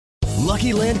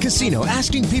Lucky Land Casino,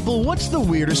 asking people, what's the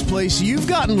weirdest place you've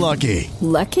gotten lucky?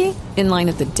 Lucky? In line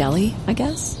at the deli, I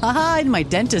guess? Aha, in my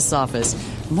dentist's office.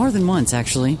 More than once,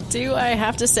 actually. Do I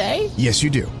have to say? Yes, you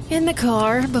do. In the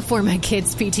car before my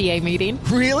kids' PTA meeting.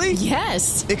 Really?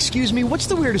 Yes. Excuse me, what's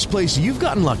the weirdest place you've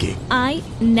gotten lucky? I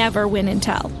never win and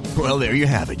tell. Well, there you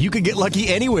have it. You can get lucky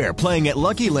anywhere, playing at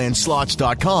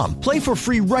LuckyLandSlots.com. Play for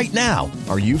free right now.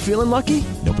 Are you feeling lucky?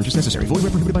 No purchase necessary. Void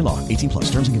where prohibited by law. 18+.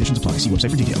 Terms and conditions apply. See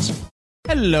website for details.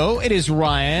 Hello, it is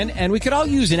Ryan, and we could all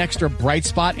use an extra bright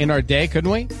spot in our day, couldn't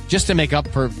we? Just to make up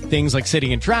for things like sitting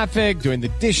in traffic, doing the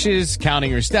dishes, counting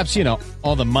your steps, you know,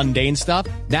 all the mundane stuff.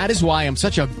 That is why I'm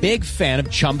such a big fan of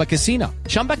Chumba Casino.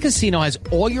 Chumba Casino has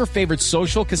all your favorite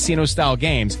social casino-style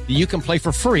games that you can play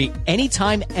for free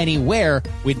anytime, anywhere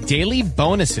with daily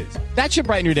bonuses. That should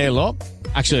brighten your day a little.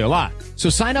 Actually, a lot.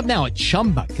 So sign up now at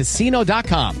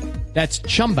ChumbaCasino.com. That's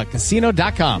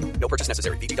ChumbaCasino.com. No purchase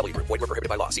necessary. BTW. Void where prohibited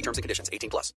by law. See terms and conditions.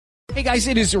 18+. Hey guys,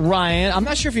 it is Ryan. I'm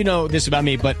not sure if you know this about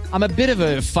me, but I'm a bit of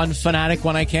a fun fanatic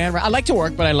when I can. I like to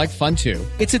work, but I like fun too.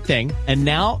 It's a thing. And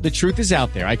now the truth is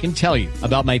out there. I can tell you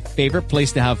about my favorite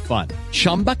place to have fun.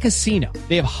 Chumba Casino.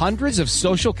 They have hundreds of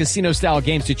social casino style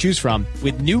games to choose from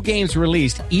with new games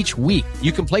released each week.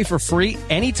 You can play for free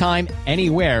anytime,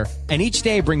 anywhere. And each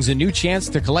day brings a new chance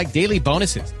to collect daily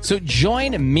bonuses. So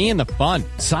join me in the fun.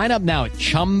 Sign up now at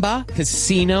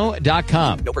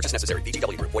ChumbaCasino.com. No purchase necessary.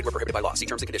 BTW. Void where prohibited by law. See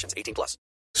terms and conditions. 18+.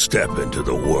 Step into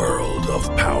the world of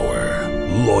power,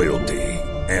 loyalty,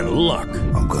 and luck.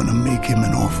 I'm gonna make him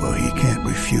an offer he can't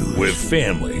refuse. With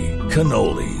family,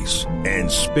 cannolis,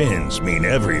 and spins mean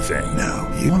everything.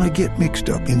 Now, you wanna get mixed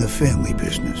up in the family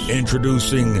business.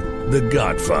 Introducing The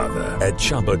Godfather at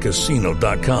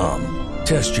ChumbaCasino.com.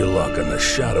 Test your luck in the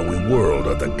shadowy world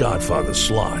of The Godfather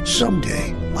slot.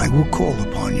 Someday, I will call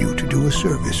upon you to do a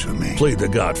service for me. Play The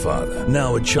Godfather,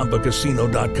 now at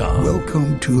ChumbaCasino.com.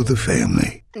 Welcome to the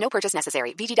family. No purchase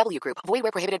necessary. VGW Group. Void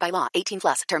where prohibited by law.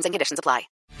 18+. Terms and conditions apply.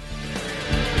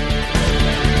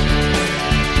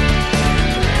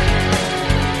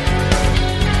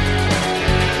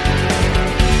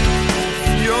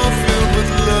 You're filled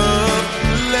with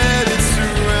love. Let it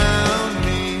surround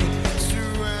me.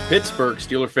 Pittsburgh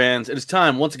Steelers fans, it is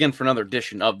time once again for another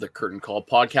edition of the Curtain Call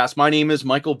podcast. My name is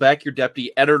Michael Beck, your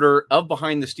deputy editor of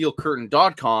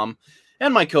BehindTheSteelCurtain.com,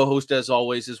 and my co-host, as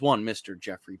always, is one Mr.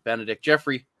 Geoffrey Benedict.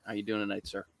 Jeffrey, how you doing tonight,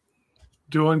 sir?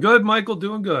 Doing good, Michael.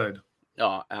 Doing good.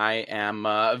 I am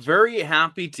very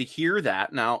happy to hear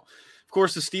that. Now, of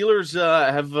course, the Steelers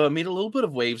have made a little bit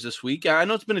of waves this week. I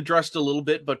know it's been addressed a little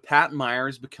bit, but Pat Meyer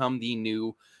has become the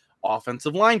new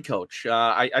offensive line coach.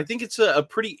 I think it's a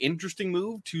pretty interesting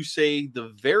move, to say the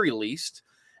very least.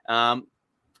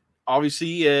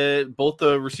 Obviously, both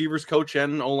the receivers coach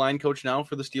and O-line coach now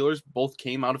for the Steelers both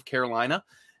came out of Carolina.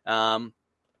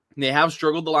 They have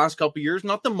struggled the last couple of years.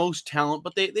 Not the most talent,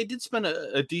 but they did spend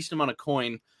a decent amount of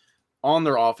coin on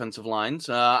their offensive lines.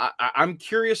 I'm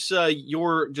curious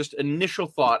your just initial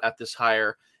thought at this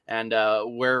hire and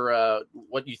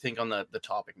what you think on the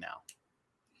topic now.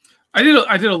 I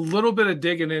did a little bit of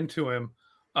digging into him,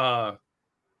 and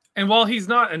while he's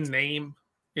not a name,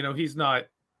 he's not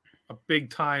a big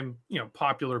time,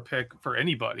 popular pick for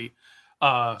anybody.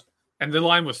 And the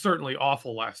line was certainly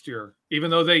awful last year,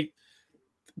 even though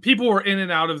people were in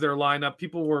and out of their lineup.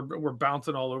 People were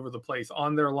bouncing all over the place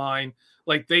on their line.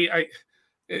 Like I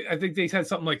think they had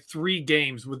something like 3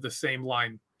 games with the same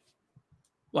line,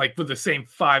 like with the same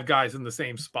 5 guys in the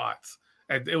same spots.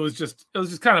 And it was just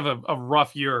kind of a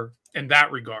rough year in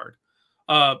that regard.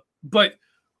 But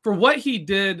for what he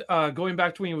did, going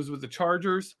back to when he was with the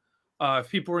Chargers, if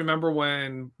people remember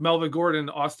when Melvin Gordon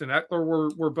and Austin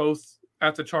Eckler were both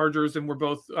at the Chargers and were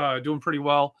both doing pretty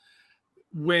well.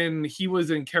 When he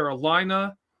was in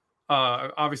Carolina,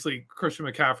 obviously Christian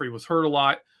McCaffrey was hurt a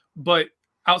lot, but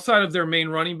outside of their main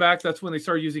running back, that's when they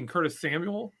started using Curtis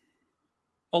Samuel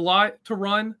a lot to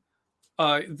run.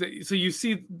 So you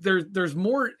see there's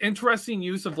more interesting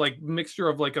use of like mixture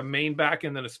of like a main back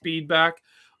and then a speed back,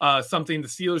 something the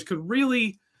Steelers could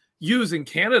really use, and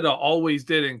Canada always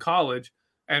did in college.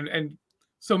 And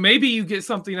so maybe you get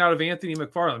something out of Anthony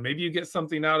McFarland. Maybe you get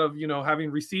something out of, having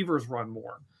receivers run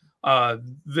more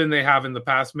than they have in the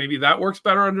past. Maybe that works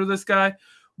better under this guy.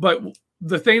 But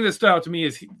the thing that stood out to me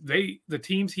is the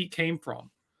teams he came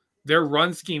from, their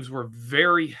run schemes were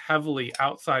very heavily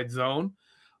outside zone.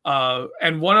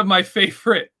 And one of my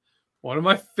favorite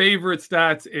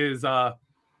stats is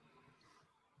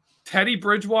Teddy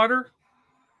Bridgewater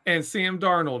and Sam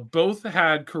Darnold both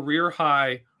had career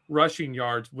high rushing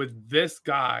yards with this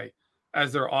guy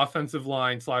as their offensive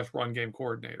line /run game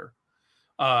coordinator.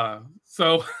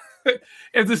 So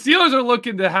if the Steelers are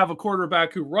looking to have a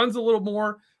quarterback who runs a little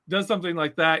more, does something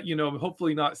like that,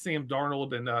 hopefully not Sam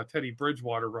Darnold and Teddy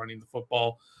Bridgewater running the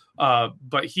football,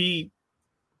 but he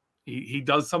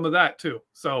does some of that too.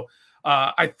 So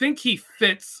I think he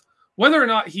fits. Whether or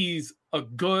not he's a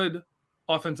good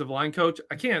offensive line coach,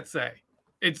 I can't say.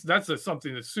 That's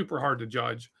something that's super hard to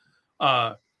judge.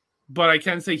 But I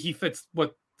can say he fits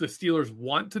what the Steelers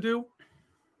want to do.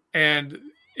 And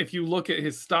if you look at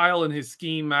his style and his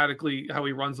schematically, how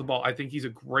he runs the ball, I think he's a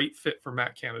great fit for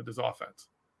Matt Canada's offense.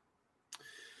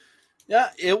 Yeah,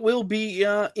 it will be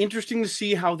interesting to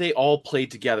see how they all play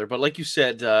together. But like you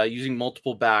said, using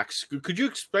multiple backs, could you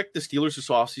expect the Steelers this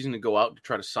offseason to go out to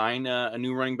try to sign a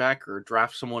new running back or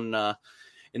draft someone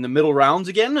in the middle rounds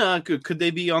again? Could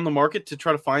they be on the market to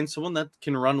try to find someone that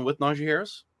can run with Najee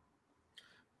Harris?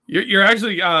 You're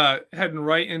actually heading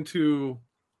right into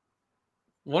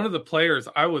one of the players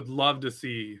I would love to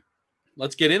see.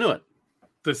 Let's get into it.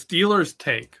 The Steelers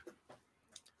take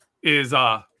is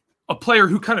a player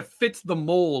who kind of fits the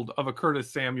mold of a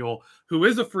Curtis Samuel, who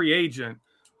is a free agent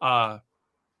and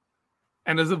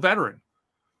is a veteran.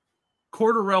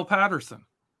 Cordarrelle Patterson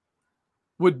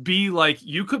would be like,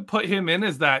 you could put him in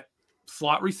as that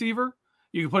slot receiver.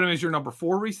 You could put him as your number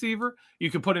 4 receiver.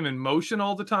 You could put him in motion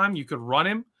all the time. You could run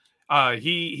him.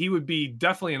 He would be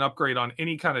definitely an upgrade on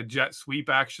any kind of jet sweep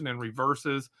action and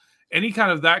reverses, any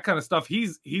kind of that kind of stuff.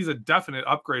 He's a definite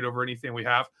upgrade over anything we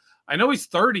have. I know he's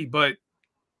 30, but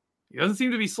he doesn't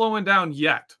seem to be slowing down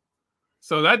yet.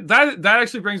 So that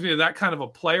actually brings me to that kind of a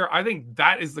player. I think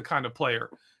that is the kind of player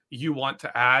you want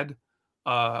to add.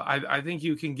 I think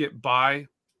you can get by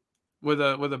with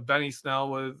a Benny Snell,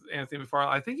 with Anthony McFarland.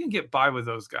 I think you can get by with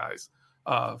those guys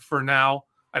for now.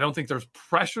 I don't think there's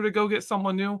pressure to go get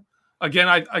someone new.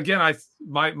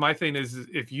 My thing is,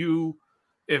 if you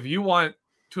want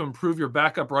to improve your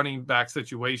backup running back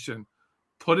situation,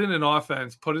 put in an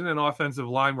offensive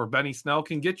line where Benny Snell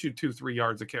can get you 2-3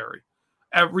 yards a carry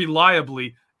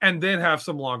reliably, and then have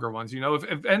some longer ones.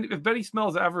 If Benny Snell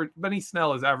is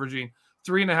averaging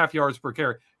 3.5 yards per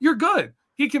carry, you're good.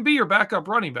 He can be your backup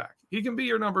running back. He can be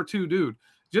your number 2 dude.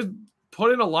 Just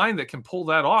put in a line that can pull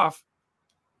that off.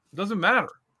 It doesn't matter.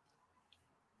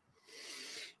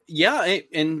 Yeah,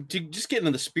 and to just get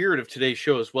into the spirit of today's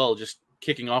show as well, just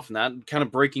kicking off on that, kind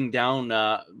of breaking down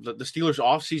the Steelers'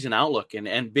 offseason outlook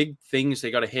and big things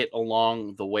they got to hit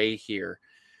along the way here.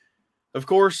 Of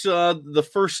course,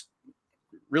 this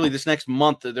next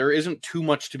month, there isn't too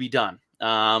much to be done.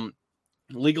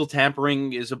 Legal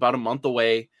tampering is about a month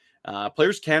away.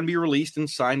 Players can be released and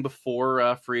signed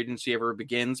before free agency ever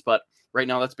begins, but right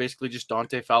now that's basically just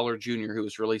Dante Fowler Jr., who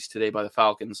was released today by the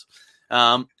Falcons.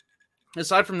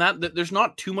 Aside from that, there's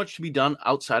not too much to be done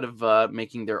outside of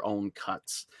making their own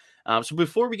cuts. So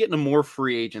before we get into more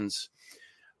free agents,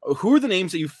 who are the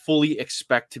names that you fully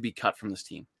expect to be cut from this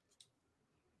team?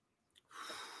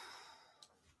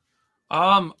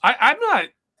 I'm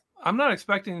not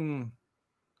expecting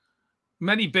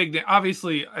many big names.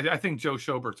 Obviously, I think Joe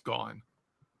Schobert's gone.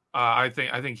 I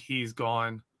think he's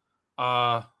gone.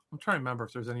 I'm trying to remember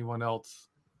if there's anyone else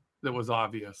that was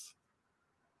obvious.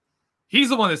 He's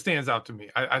the one that stands out to me.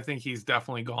 I think he's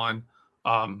definitely gone.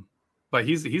 But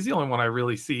he's the only one I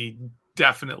really see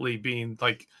definitely being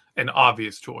like an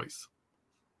obvious choice.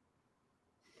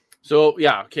 So,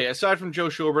 yeah, okay. Aside from Joe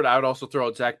Schobert, I would also throw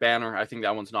out Zach Banner. I think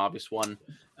that one's an obvious one.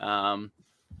 A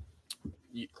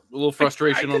little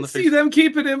frustration on the face.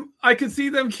 I can see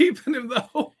them keeping him,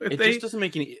 though. Just doesn't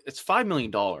make any. It's $5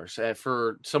 million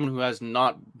for someone who has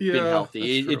not been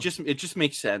healthy. It just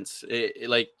makes sense.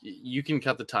 Like, you can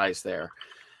cut the ties there.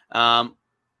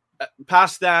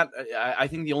 Past that, I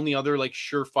think the only other like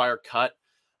surefire cut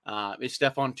is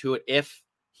Stephon Tuitt if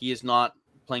he is not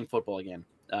playing football again.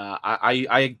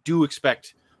 I do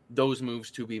expect those moves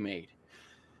to be made.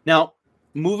 Now,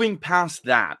 moving past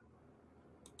that,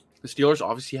 the Steelers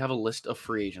obviously have a list of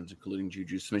free agents, including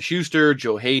Juju Smith-Schuster,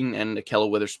 Joe Hayden, and Ahkello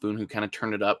Witherspoon, who kind of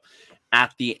turned it up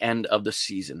at the end of the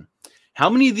season. How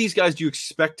many of these guys do you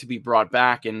expect to be brought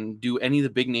back, and do any of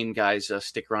the big-name guys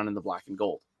stick around in the black and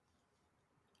gold?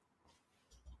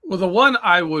 Well, the one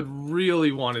I would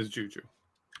really want is Juju.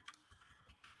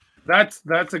 That's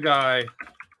a guy.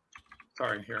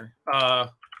 Sorry, here.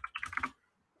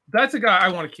 That's a guy I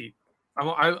want to keep.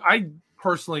 I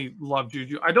personally love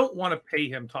Juju. I don't want to pay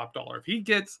him top dollar. If he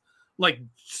gets like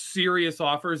serious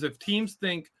offers, if teams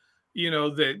think,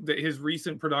 that his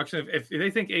recent production, if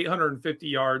they think 850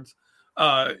 yards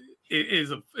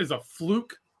is a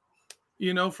fluke,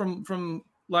 from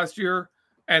last year,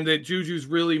 and that Juju's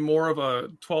really more of a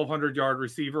 1,200 yard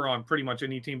receiver on pretty much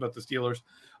any team but the Steelers,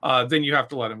 then you have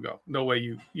to let him go. No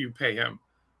way you pay him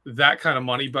that kind of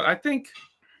money. But I think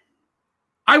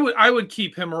I would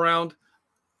keep him around.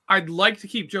 I'd like to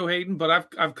keep Joe Hayden, but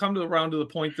I've come around to the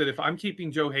point that if I'm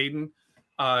keeping Joe Hayden,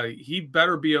 he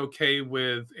better be okay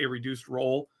with a reduced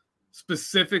role,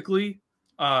 specifically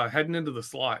heading into the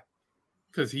slot,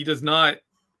 because he does not.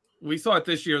 We saw it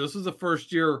this year. This was the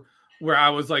first year where I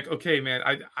was like, okay, man,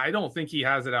 I don't think he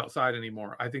has it outside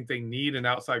anymore. I think they need an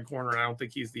outside corner, and I don't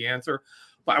think he's the answer.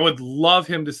 But I would love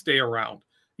him to stay around.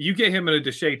 You get him in a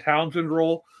Deshae Townsend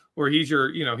role where he's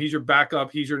your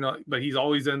backup, but he's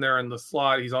always in there in the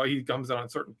slot. He comes in on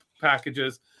certain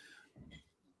packages.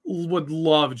 Would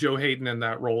love Joe Hayden in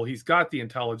that role. He's got the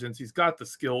intelligence, he's got the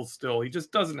skills still. He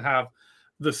just doesn't have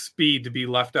the speed to be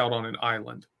left out on an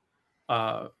island.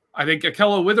 I think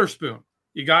Akello Witherspoon,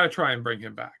 you got to try and bring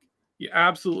him back. You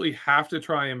absolutely have to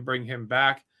try and bring him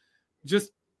back.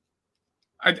 Just,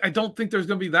 I don't think there's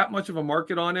going to be that much of a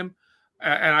market on him,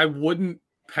 and I wouldn't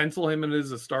pencil him in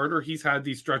as a starter. He's had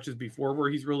these stretches before where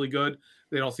he's really good.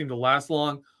 They don't seem to last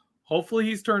long. Hopefully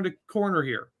he's turned a corner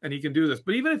here and he can do this.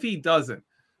 But even if he doesn't,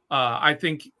 I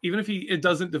think even if it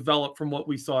doesn't develop from what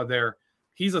we saw there,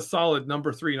 he's a solid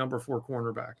number 3, number 4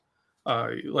 cornerback,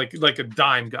 like a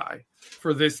dime guy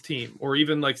for this team, or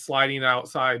even like sliding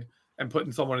outside and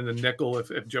putting someone in the nickel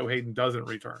if Joe Hayden doesn't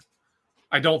return.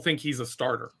 I don't think he's a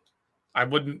starter. I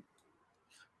wouldn't.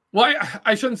 Well,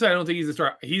 I shouldn't say I don't think he's a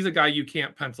starter. He's a guy you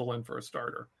can't pencil in for a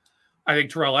starter. I think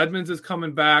Terrell Edmonds is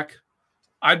coming back.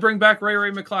 I'd bring back Ray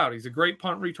McLeod. He's a great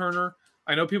punt returner.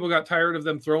 I know people got tired of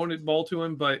them throwing the ball to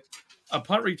him, but a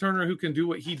punt returner who can do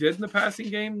what he did in the passing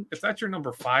game, if that's your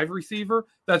number 5 receiver,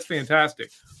 that's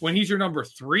fantastic. When he's your number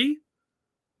 3,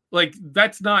 like,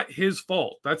 that's not his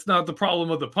fault. That's not the problem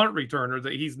of the punt returner,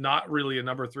 that he's not really a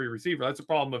number 3 receiver. That's a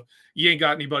problem of you ain't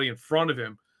got anybody in front of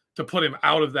him to put him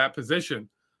out of that position,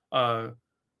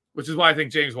 which is why I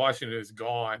think James Washington is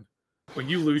gone. When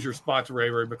you lose your spot to Ray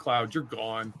McLeod, you're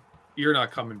gone. You're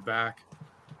not coming back.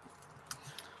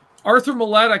 Arthur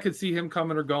Millette, I could see him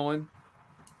coming or going.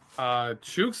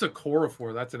 Chuks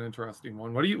Okorafor, that's an interesting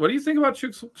one. What do you think about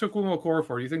Chuks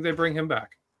Okorafor? Do you think they bring him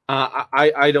back?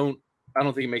 I don't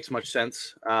think it makes much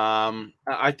sense.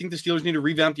 I think the Steelers need to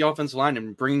revamp the offensive line,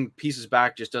 and bringing pieces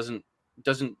back just doesn't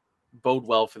bode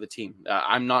well for the team.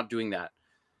 I'm not doing that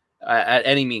at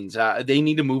any means. They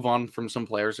need to move on from some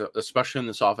players, especially in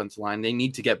this offensive line. They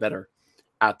need to get better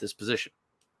at this position.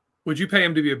 Would you pay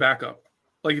him to be a backup?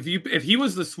 Like if he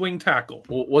was the swing tackle,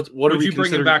 what would you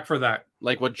bring him back for that?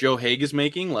 Like what Joe Haig is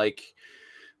making, like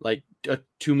a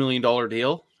 $2 million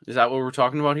deal? Is that what we're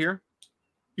talking about here?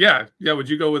 Yeah. Would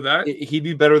you go with that? He'd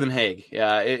be better than Haig.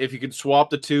 Yeah, if you could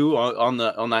swap the two on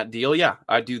that deal, yeah,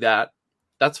 I'd do that.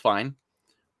 That's fine.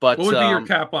 But what would be your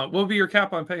cap on? What would be your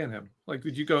cap on paying him? Like,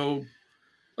 would you go?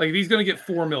 Like, if he's going to get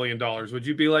 $4 million, would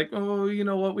you be like, oh, you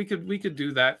know what, we could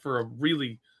do that for a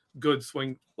really good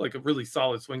swing, like a really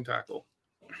solid swing tackle?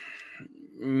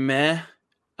 Meh.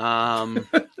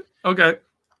 Okay.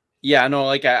 Yeah, no,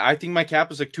 like I think my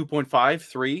cap is like 2.5,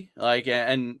 3. Like,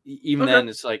 and even then,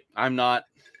 it's like I'm not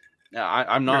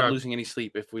losing any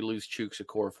sleep if we lose Chuks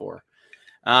Okorafor.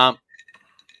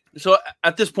 So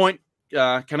at this point,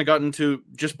 kind of got into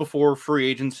just before free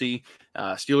agency.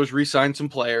 Steelers re-signed some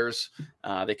players.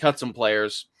 They cut some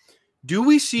players. Do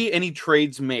we see any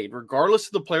trades made, regardless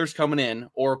of the players coming in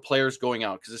or players going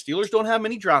out? Because the Steelers don't have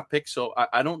many draft picks, so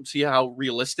I don't see how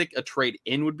realistic a trade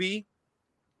in would be.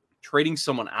 Trading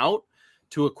someone out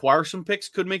to acquire some picks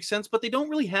could make sense, but they don't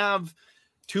really have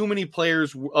too many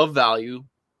players of value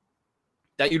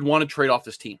that you'd want to trade off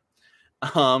this team.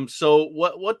 So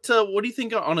what do you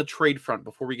think on a trade front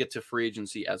before we get to free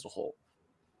agency as a whole?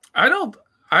 I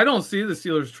don't see the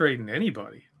Steelers trading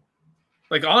anybody.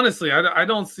 Like, honestly, I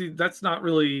don't see, that's not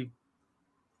really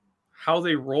how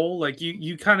they roll. Like,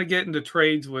 you kind of get into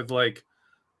trades with, like,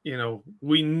 you know,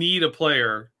 we need a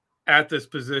player at this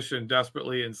position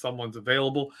desperately and someone's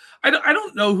available. I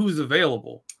don't know who's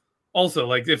available. Also,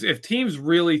 like, if teams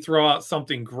really throw out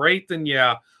something great, then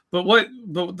yeah. But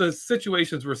the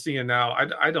situations we're seeing now,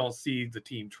 I don't see the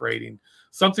team trading.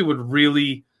 Something would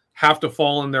really have to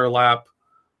fall in their lap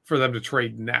for them to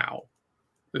trade now.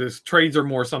 This trades are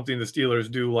more something the Steelers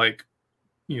do, like,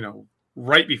 you know,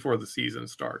 right before the season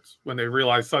starts, when they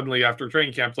realize suddenly after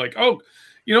training camp, like, oh,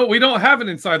 you know, we don't have an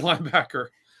inside linebacker.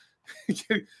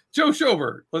 Joe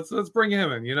Schobert, let's bring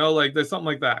him in, you know, like there's something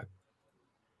like that.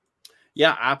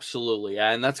 Yeah, absolutely.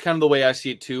 And that's kind of the way I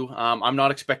see it too. I'm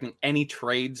not expecting any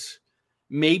trades,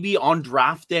 maybe on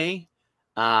draft day,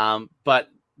 but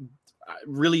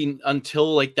really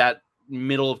until like that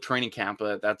middle of training camp.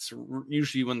 That's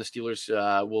usually when the Steelers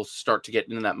will start to get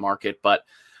into that market. But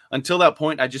until that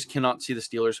point, I just cannot see the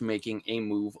Steelers making a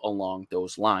move along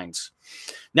those lines.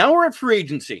 Now we're at free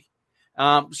agency.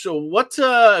 So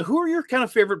who are your kind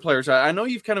of favorite players? I know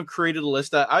you've kind of created a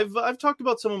list. I've talked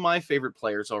about some of my favorite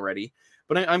players already,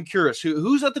 but I'm curious,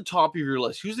 who's at the top of your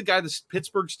list? Who's the guy the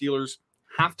Pittsburgh Steelers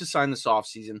have to sign this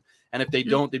offseason? And if they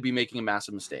don't, they'd be making a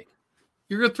massive mistake.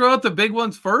 You're going to throw out the big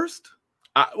ones first?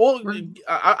 I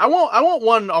want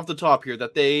one off the top here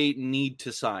that they need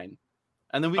to sign.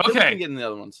 And then we can get in the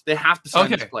other ones. They have to sign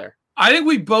this player. I think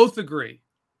we both agree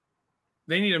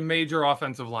they need a major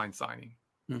offensive line signing.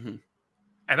 Mm-hmm.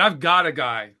 And I've got a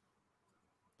guy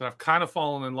that I've kind of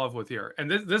fallen in love with here. And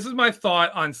this is my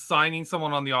thought on signing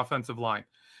someone on the offensive line.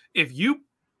 If you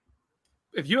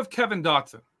have Kevin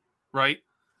Dotson, right,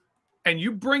 and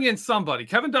you bring in somebody,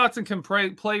 Kevin Dotson can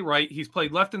play right. He's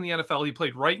played left in the NFL. He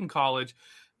played right in college.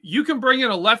 You can bring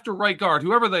in a left or right guard,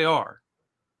 whoever they are,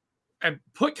 and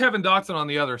put Kevin Dotson on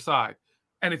the other side.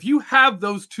 And if you have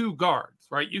those two guards,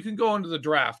 right, you can go into the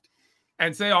draft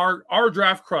and say our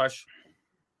draft crush,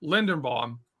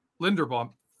 Linderbaum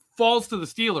falls to the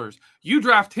Steelers. You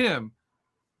draft him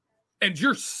and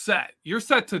you're set. You're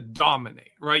set to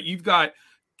dominate, right? You've got,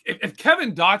 if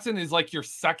Kevin Dotson is like your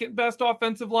second best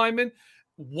offensive lineman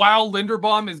while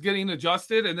Linderbaum is getting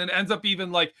adjusted, and then ends up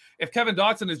even like if Kevin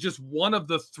Dotson is just one of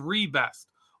the three best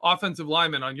offensive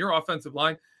linemen on your offensive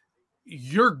line,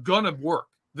 you're going to work.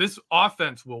 This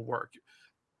offense will work.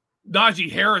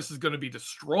 Najee Harris is going to be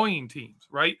destroying teams,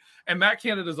 right? And Matt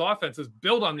Canada's offense is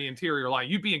built on the interior line.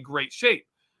 You'd be in great shape.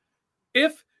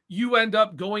 If you end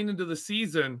up going into the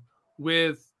season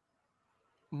with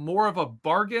more of a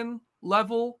bargain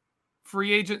level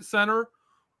free agent center,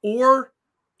 or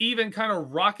even kind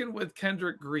of rocking with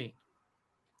Kendrick Green,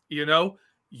 you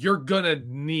are going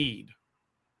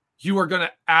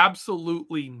to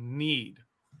absolutely need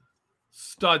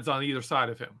studs on either side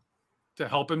of him to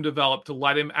help him develop, to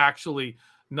let him actually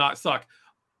not suck.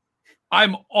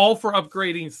 I'm all for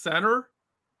upgrading center,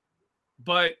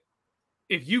 but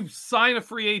if you sign a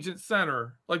free agent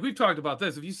center, like we've talked about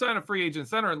this, if you sign a free agent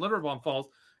center and Linderbaum falls,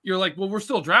 you're like, well, we're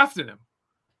still drafting him.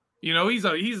 He's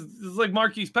like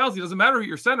Marquise Pouncey. It doesn't matter who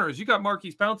your center is. You got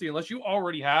Marquise Pouncey, unless you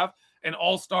already have an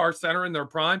all-star center in their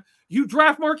prime. You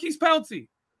draft Marquise Pouncey.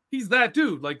 He's that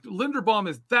dude. Like Linderbaum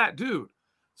is that dude.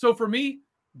 So for me,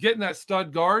 getting that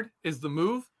stud guard is the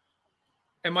move.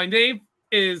 And my name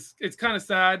it's kind of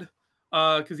sad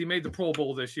because he made the Pro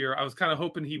Bowl this year. I was kind of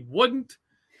hoping he wouldn't.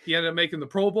 He ended up making the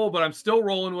Pro Bowl, but I'm still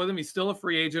rolling with him. He's still a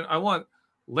free agent. I want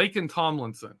Laken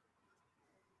Tomlinson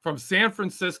from San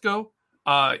Francisco.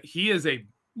 He is a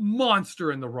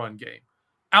monster in the run game.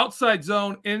 Outside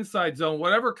zone, inside zone,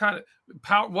 whatever kind of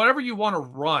power, whatever you want to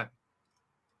run.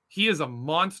 He is a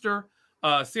monster.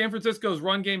 San Francisco's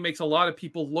run game makes a lot of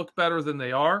people look better than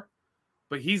they are,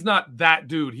 but he's not that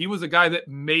dude. He was a guy that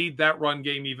made that run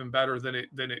game even better than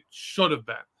it should have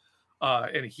been.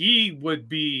 And he would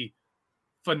be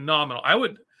phenomenal.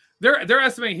 They're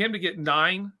estimating him to get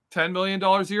 $9-10 million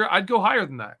a year. I'd go higher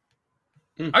than that.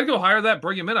 I'd go higher than that,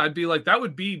 bring him in. I'd be like, that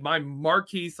would be my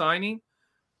marquee signing.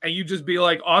 And you just be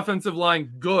like, offensive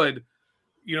line good.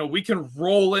 We can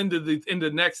roll into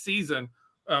next season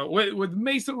with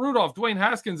Mason Rudolph, Dwayne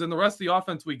Haskins, and the rest of the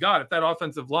offense we got. If that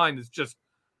offensive line is just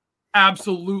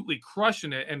absolutely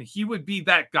crushing it, and he would be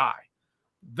that guy.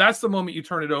 That's the moment you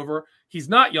turn it over. He's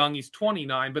not young. He's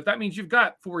 29, but that means you've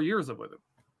got 4 years of with him.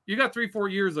 You got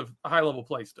 3-4 years of high-level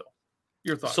play still.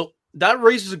 Your thoughts? So that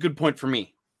raises a good point for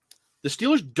me. The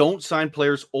Steelers don't sign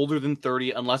players older than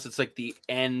 30 unless it's like the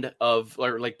end of,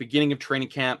 or like beginning of training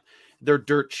camp. They're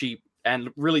dirt cheap. And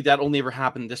really that only ever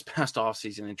happened this past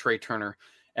offseason in Trey Turner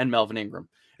and Melvin Ingram.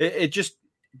 It just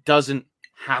doesn't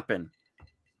happen.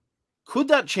 Could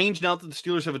that change now that the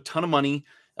Steelers have a ton of money?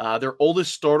 Their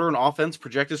oldest starter in offense,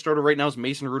 projected starter right now, is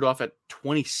Mason Rudolph at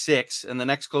 26. And the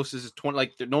next closest is 20.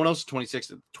 Like no one else is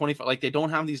 26, 25. Like they don't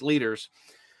have these leaders.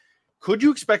 Could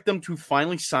you expect them to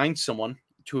finally sign someone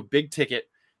to a big ticket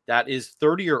that is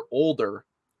 30 or older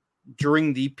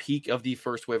during the peak of the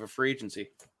first wave of free agency?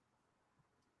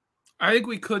 I think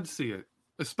we could see it,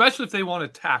 especially if they want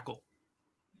to tackle,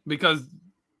 because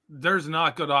there's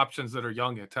not good options that are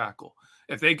young at tackle.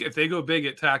 If they go big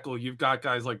at tackle, you've got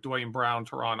guys like Dwayne Brown,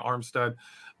 Teron Armstead.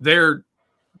 They're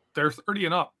 30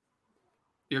 and up.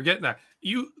 You're getting that.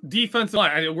 You defensive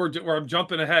line. I'm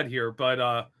jumping ahead here,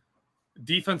 but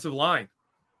defensive line.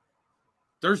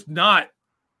 There's not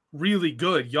really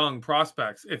good young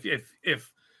prospects.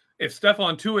 If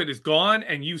Stephon Tuitt is gone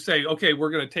and you say, okay, we're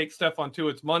going to take Stephon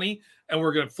Tuitt's money and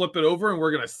we're going to flip it over and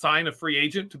we're going to sign a free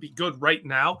agent to be good right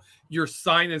now, you're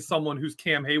signing someone who's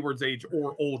Cam Hayward's age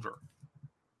or older.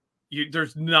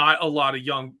 There's not a lot of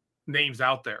young names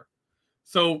out there.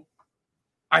 So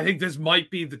I think this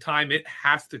might be the time it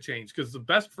has to change, because the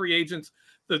best free agents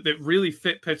that really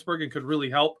fit Pittsburgh and could really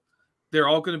help, they're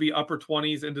all going to be upper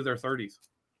 20s into their 30s.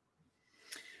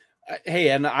 Hey,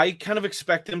 and I kind of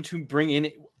expect them to bring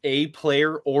in a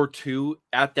player or two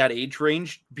at that age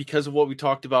range because of what we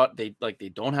talked about. They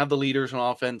don't have the leaders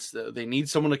on offense. They need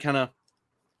someone to kind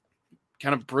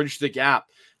of bridge the gap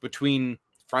between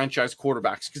franchise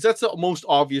quarterbacks, because that's the most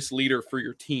obvious leader for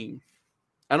your team.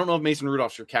 I don't know if Mason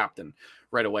Rudolph's your captain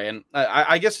right away. And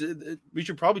I guess we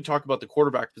should probably talk about the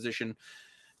quarterback position.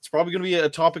 It's probably going to be a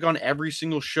topic on every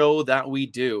single show that we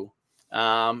do.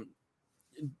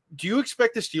 Do you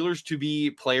expect the Steelers to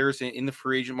be players in the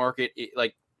free agent market?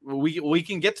 Like we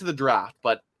can get to the draft,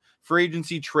 but free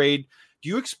agency, trade, do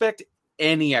you expect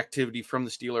any activity from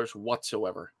the Steelers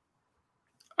whatsoever?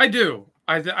 I do.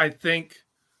 I think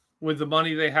with the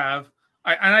money they have,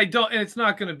 and it's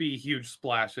not going to be huge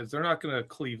splashes. They're not going to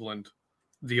Cleveland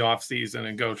the offseason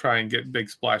and go try and get big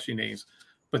splashy names,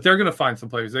 but they're going to find some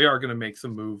players. They are going to make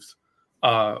some moves.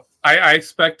 I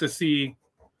expect to see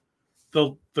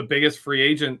the biggest free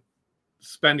agent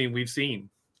spending we've seen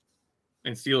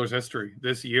in Steelers history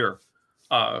this year,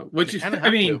 which is, I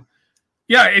mean,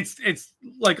 yeah, it's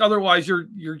like, otherwise you're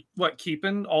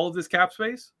keeping all of this cap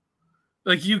space.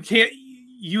 Like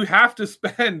you have to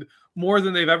spend more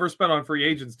than they've ever spent on free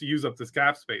agents to use up this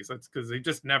cap space. That's because they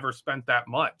just never spent that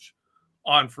much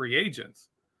on free agents.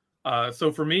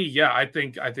 So for me, yeah, I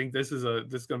think this is going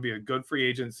to be a good free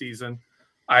agent season.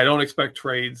 I don't expect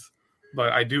trades,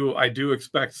 but I do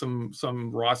expect some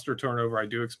roster turnover. I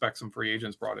do expect some free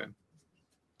agents brought in.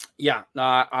 Yeah,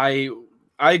 I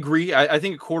agree. I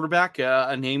think a quarterback,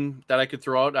 a name that I could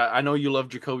throw out. I know you love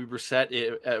Jacoby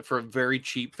Brissett for a very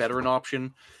cheap veteran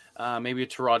option. Maybe a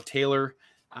Tyrod Taylor.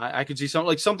 I could see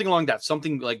something along that.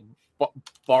 Something like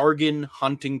bargain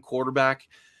hunting quarterback.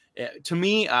 To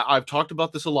me, I've talked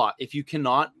about this a lot. If you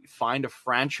cannot find a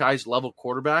franchise level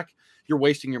quarterback, you're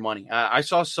wasting your money. I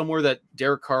saw somewhere that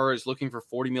Derek Carr is looking for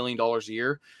 $40 million a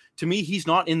year. To me, he's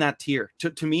not in that tier.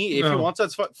 To me, if he wants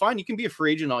that, fine. You can be a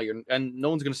free agent all year, and no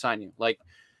one's going to sign you.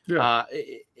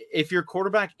 If your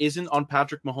quarterback isn't on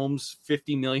Patrick Mahomes'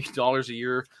 $50 million a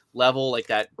year level, like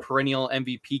that perennial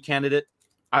MVP candidate,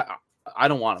 I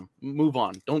don't want him. Move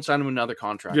on. Don't sign him another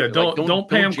contract. Yeah, don't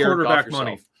pay him quarterback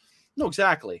money. No,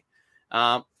 exactly.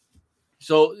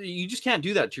 So you just can't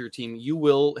do that to your team. You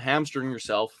will hamstring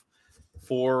yourself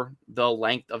for the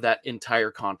length of that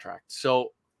entire contract.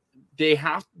 So they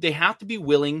have to be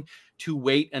willing to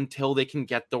wait until they can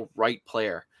get the right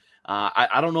player.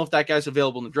 I don't know if that guy's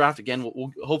available in the draft. Again,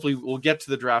 hopefully we'll get to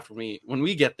the draft when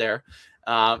we get there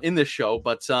in this show.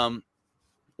 But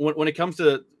when it comes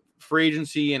to free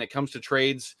agency and it comes to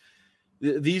trades,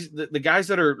 the guys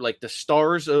that are like the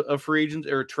stars of free agents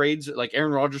or trades, like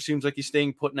Aaron Rodgers seems like he's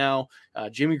staying put now.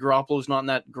 Jimmy Garoppolo is not in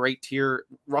that great tier.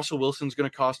 Russell Wilson's going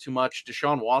to cost too much.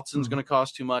 Deshaun Watson's going to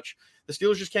cost too much. The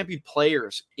Steelers just can't be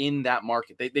players in that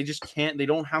market. They just can't. They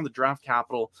don't have the draft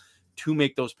capital to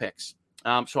make those picks.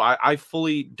 So I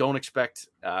fully don't expect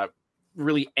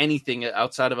really anything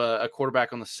outside of a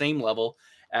quarterback on the same level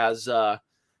as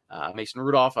Mason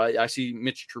Rudolph. I see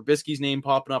Mitch Trubisky's name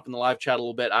popping up in the live chat a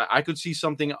little bit. I could see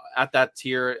something at that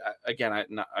tier. Again,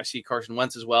 I see Carson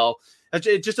Wentz as well.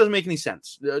 It just doesn't make any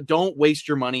sense. Don't waste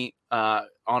your money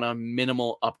on a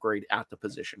minimal upgrade at the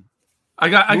position. I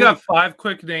got 5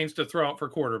 quick names to throw out for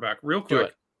quarterback real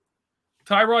quick.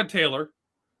 Tyrod Taylor,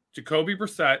 Jacoby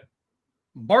Brissett,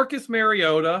 Marcus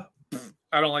Mariota.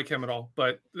 I don't like him at all,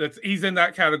 but he's in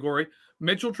that category.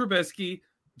 Mitchell Trubisky,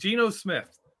 Geno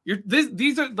Smith.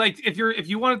 These are like, if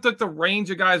you want to take the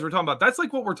range of guys we're talking about, that's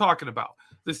like what we're talking about.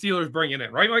 The Steelers bringing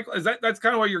in, right? Like, that's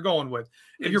kind of what you're going with.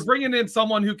 If you're bringing in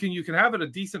someone you can have at a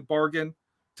decent bargain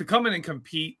to come in and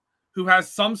compete, who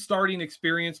has some starting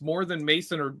experience more than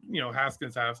Mason or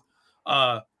Haskins has,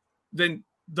 then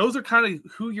those are kind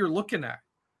of who you're looking at.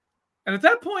 And at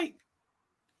that point,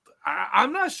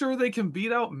 I'm not sure they can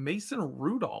beat out Mason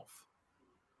Rudolph.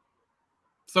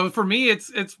 So for me,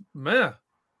 it's meh.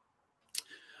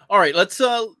 All right, let's.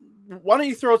 Why don't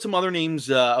you throw out some other names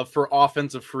for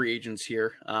offensive free agents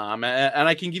here, and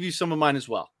I can give you some of mine as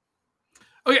well.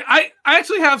 Okay, I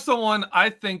actually have someone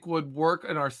I think would work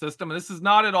in our system, and this is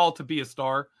not at all to be a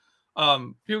star.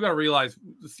 People got to realize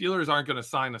the Steelers aren't going to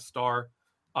sign a star.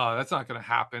 That's not going to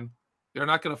happen. They're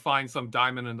not going to find some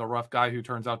diamond in the rough guy who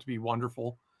turns out to be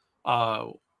wonderful.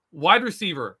 Wide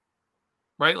receiver,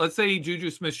 right? Let's say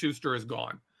Juju Smith-Schuster is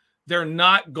gone. They're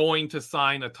not going to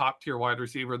sign a top-tier wide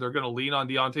receiver. They're going to lean on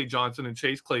Deontay Johnson and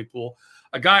Chase Claypool.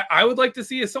 A guy I would like to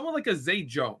see is someone like a Zay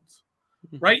Jones,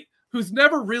 right? Who's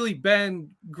never really been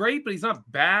great, but he's not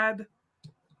bad.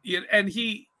 and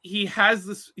he has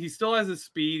this. He still has his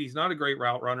speed. He's not a great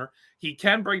route runner. He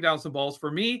can bring down some balls.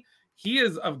 For me, he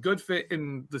is a good fit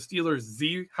in the Steelers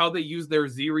Z, how they use their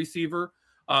Z receiver.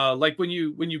 Like when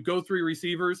you go three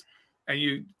receivers and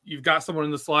you've got someone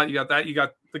in the slot, you got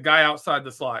the guy outside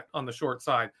the slot on the short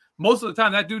side. Most of the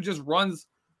time, that dude just runs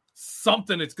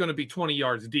something that's going to be 20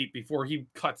 yards deep before he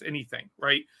cuts anything,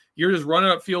 right? You're just running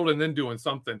upfield and then doing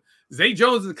something. Zay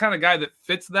Jones is the kind of guy that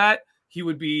fits that. He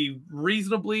would be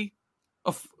reasonably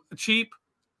cheap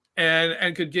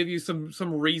and could give you some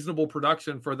reasonable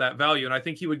production for that value. And I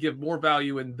think he would give more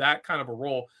value in that kind of a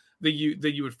role that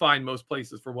you would find most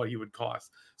places for what he would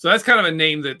cost. So that's kind of a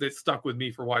name that stuck with me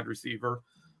for wide receiver.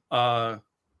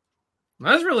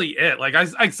 That's really it. Like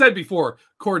I said before,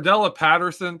 Cordella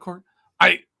Patterson.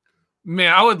 I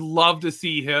would love to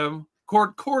see him.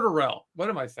 Cordarrelle. What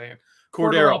am I saying?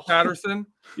 Cordarrelle Patterson.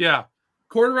 Yeah.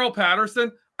 Cordarrelle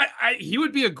Patterson. He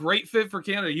would be a great fit for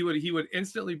Canada. He would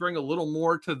instantly bring a little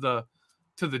more to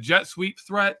the jet sweep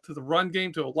threat, to the run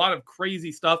game, to a lot of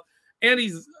crazy stuff. And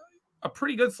he's a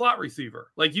pretty good slot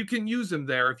receiver. Like you can use him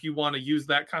there if you want to use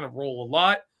that kind of role a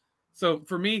lot. So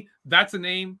for me, that's a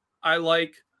name I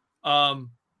like. I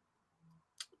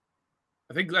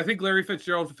think Larry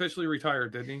Fitzgerald officially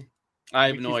retired, didn't he? I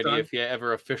have no idea if he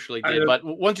ever officially did, but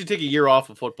once you take a year off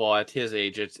of football at his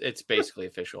age, it's basically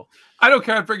official. I don't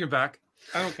care. I'd bring him back.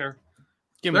 I don't care.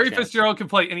 Give Larry Fitzgerald can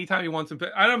play anytime he wants him.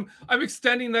 I'm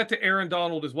extending that to Aaron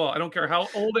Donald as well. I don't care how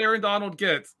old Aaron Donald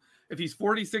gets. If he's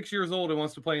 46 years old and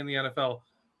wants to play in the NFL,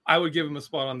 I would give him a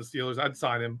spot on the Steelers. I'd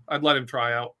sign him. I'd let him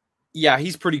try out. Yeah,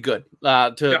 he's pretty good,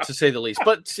 to say the least.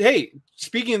 But, hey,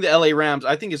 speaking of the LA Rams,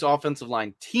 I think his offensive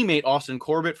line teammate, Austin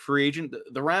Corbett, free agent,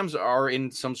 the Rams are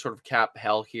in some sort of cap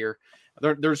hell here.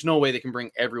 There's no way they can bring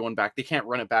everyone back. They can't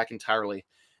run it back entirely.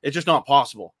 It's just not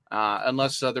possible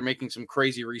unless they're making some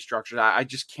crazy restructures. I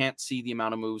just can't see the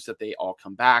amount of moves that they all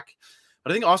come back.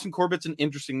 But I think Austin Corbett's an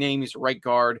interesting name. He's a right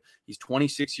guard. He's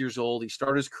 26 years old. He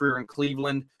started his career in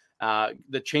Cleveland.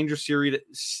 The change of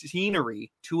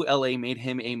scenery to LA made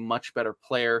him a much better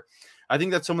player. I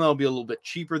think that's someone that will be a little bit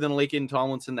cheaper than Laken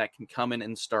Tomlinson that can come in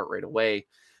and start right away.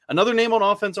 Another name on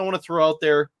offense I want to throw out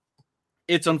there.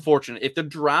 It's unfortunate. If the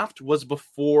draft was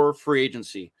before free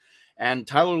agency and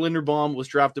Tyler Linderbaum was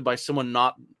drafted by someone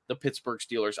not the Pittsburgh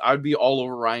Steelers, I would be all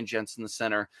over Ryan Jensen, the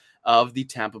center of the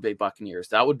Tampa Bay Buccaneers.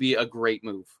 That would be a great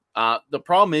move. The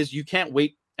problem is you can't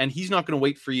wait, and he's not going to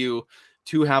wait for you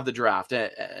to have the draft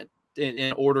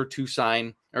in order to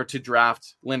sign or to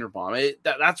draft Linderbaum.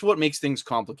 That's what makes things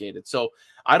complicated. So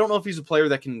I don't know if he's a player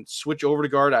that can switch over to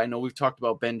guard. I know we've talked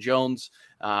about Ben Jones,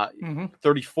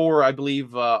 34, I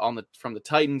believe, from the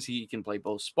Titans. He can play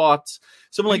both spots.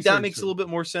 Something like that makes a little bit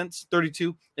more sense.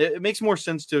 32. It makes more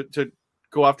sense to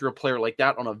go after a player like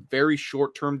that on a very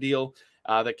short-term deal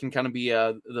that can kind of be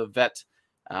the vet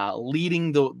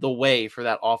leading the way for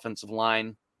that offensive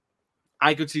line.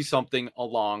 I could see something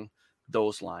along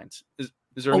those lines. Is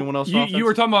there anyone else? You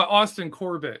were talking about Austin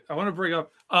Corbett. I want to bring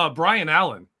up Brian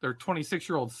Allen, their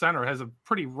 26-year-old center, has a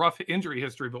pretty rough injury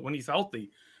history, but when he's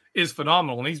healthy, is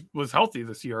phenomenal. And he was healthy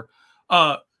this year.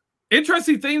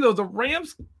 Interesting thing, though, the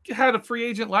Rams had a free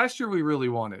agent last year we really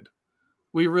wanted.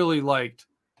 We really liked.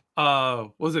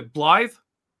 Was it Blythe?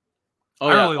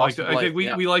 I really liked it. I think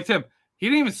we liked him. He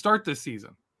didn't even start this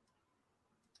season.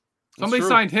 Somebody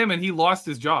signed him, and he lost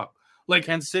his job. Like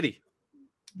Kansas City.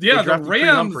 Yeah, the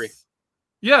Rams.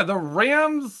 Yeah, the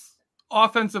Rams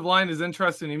offensive line is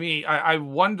interesting to me. I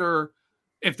wonder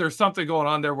if there's something going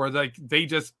on there where they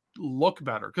just look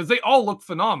better because they all look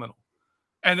phenomenal,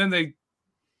 and then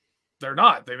they're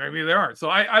not. Maybe they aren't. So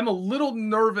I'm a little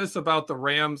nervous about the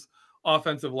Rams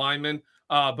offensive lineman,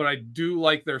 but I do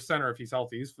like their center if he's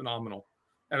healthy. He's phenomenal,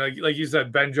 and like you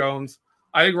said, Ben Jones.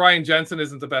 I think Ryan Jensen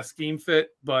isn't the best scheme fit,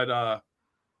 but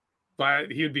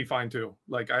he would be fine too.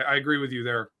 Like I agree with you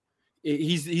there.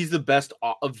 He's the best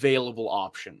available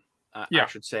option, I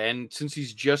should say. And since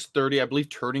he's just 30, I believe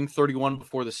turning 31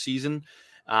 before the season,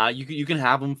 you can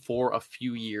have him for a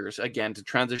few years again to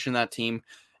transition that team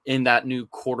in that new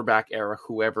quarterback era,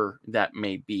 whoever that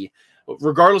may be.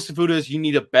 Regardless of who it is, you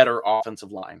need a better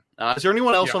offensive line. Is there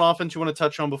anyone else on offense you want to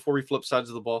touch on before we flip sides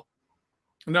of the ball?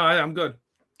 No, I'm good.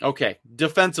 Okay,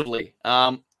 defensively.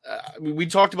 We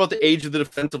talked about the age of the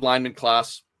defensive lineman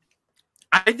class.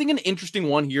 I think an interesting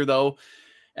one here, though,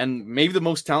 and maybe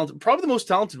probably the most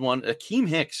talented one, Akeem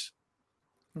Hicks.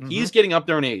 Mm-hmm. He's getting up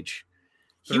there in age.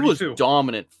 32. He was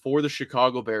dominant for the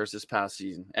Chicago Bears this past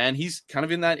season, and he's kind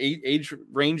of in that age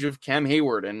range of Cam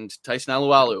Hayward and Tyson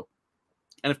Alualu.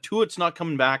 And if Tuitt's not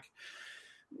coming back,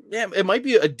 it might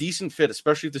be a decent fit,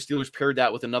 especially if the Steelers paired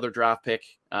that with another draft pick.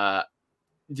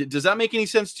 Does that make any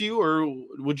sense to you, or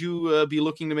would you be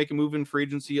looking to make a move in free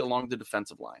agency along the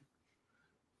defensive line?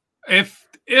 If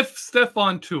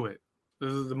Stephon Tuitt,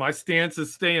 my stance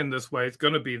is staying this way. It's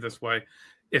going to be this way.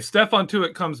 If Stephon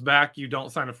Tuitt comes back, you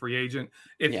don't sign a free agent.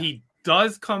 If he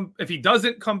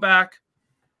doesn't come back,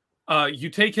 you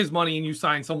take his money and you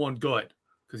sign someone good,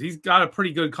 because he's got a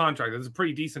pretty good contract. It's a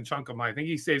pretty decent chunk of money. I think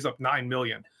he saves up $9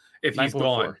 million if he's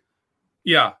gone.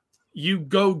 Yeah, you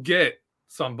go get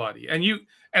somebody, and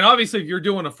obviously if you're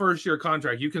doing a first year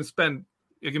contract, you can spend.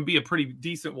 It can be a pretty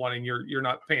decent one, and you're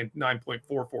not paying 9.4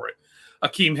 for it.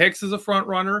 Akeem Hicks is a front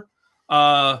runner.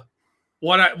 The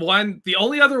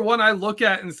only other one I look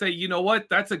at and say, you know what,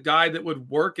 that's a guy that would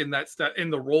work in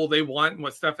in the role they want and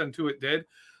what Stephon Tuitt did.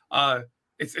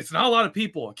 It's not a lot of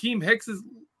people. Akeem Hicks is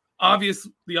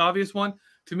the obvious one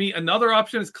to me. Another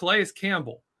option is Calais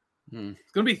Campbell.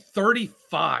 It's going to be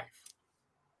 35,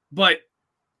 but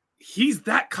he's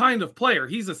that kind of player.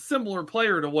 He's a similar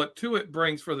player to what Tuitt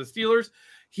brings for the Steelers.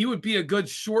 He would be a good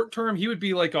short term. He would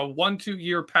be like a 1-2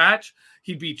 year patch.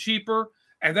 He'd be cheaper,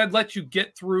 and that'd let you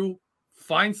get through,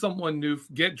 find someone new,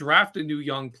 draft a new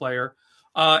young player.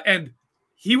 And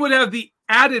he would have the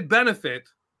added benefit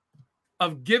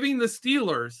of giving the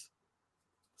Steelers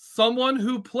someone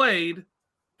who played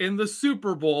in the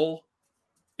Super Bowl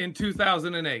in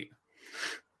 2008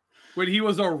 when he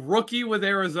was a rookie with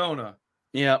Arizona.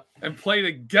 Yeah. And played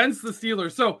against the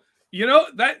Steelers. So,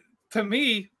 that to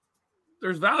me,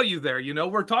 there's value there.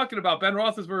 We're talking about Ben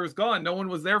Roethlisberger's gone. No one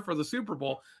was there for the Super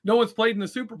Bowl. No one's played in the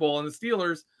Super Bowl, and the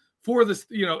Steelers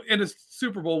in a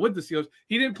Super Bowl with the Steelers.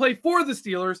 He didn't play for the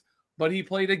Steelers, but he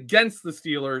played against the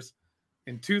Steelers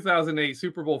in 2008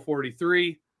 Super Bowl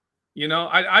 43.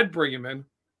 I'd bring him in.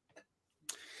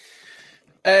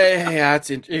 Yeah,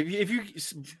 if you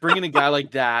bring in a guy like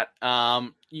that,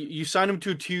 you sign him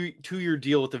to a two-year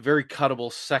deal with a very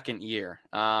cuttable second year.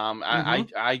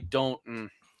 I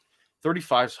don't.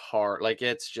 35's hard. Like,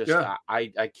 it's just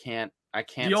I can't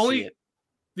see it.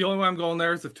 The only way I'm going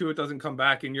there is if Tuitt doesn't come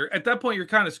back, and at that point you're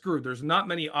kind of screwed. There's not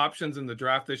many options in the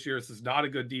draft this year. This is not a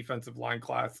good defensive line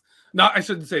class. I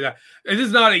shouldn't say that. It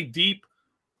is not a deep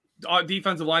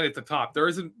defensive line at the top. There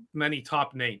isn't many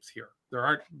top names here. There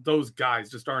aren't, those guys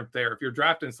just aren't there. If you're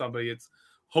drafting somebody, it's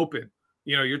hoping,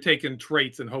 you're taking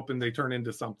traits and hoping they turn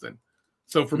into something.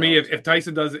 So for me, if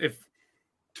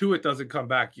Tuitt doesn't come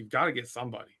back, you've got to get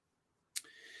somebody.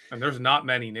 And there's not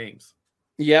many names.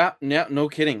 Yeah, no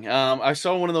kidding. I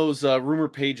saw one of those rumor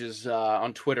pages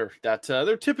on Twitter that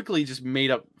they're typically just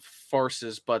made up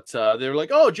farces, but they're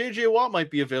like, oh, J.J. Watt might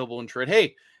be available in trade.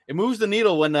 Hey, it moves the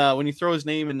needle when you throw his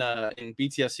name in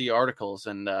BTSC articles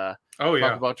and talk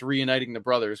about reuniting the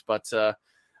brothers. But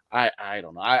I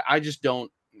don't know. I just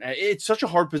don't. It's such a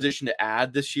hard position to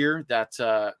add this year that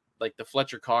like the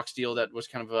Fletcher Cox deal that was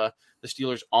kind of the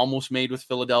Steelers almost made with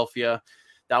Philadelphia.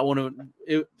 That one,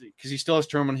 because he still has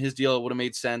term on his deal, it would have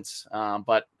made sense.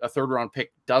 But a third-round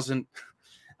pick doesn't.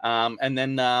 And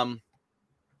then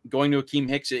going to Akeem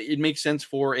Hicks, it makes sense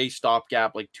for a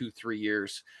stopgap, like 2-3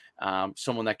 years.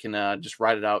 Someone that can just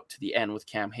ride it out to the end with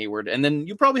Cam Hayward. And then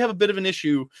you probably have a bit of an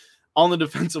issue on the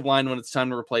defensive line when it's time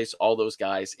to replace all those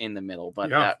guys in the middle. But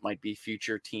that might be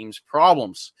future teams'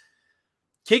 problems.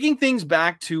 Kicking things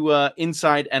back to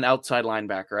inside and outside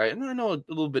linebacker. I know a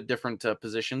little bit different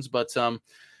positions, but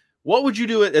what would you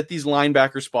do at these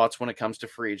linebacker spots when it comes to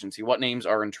free agency? What names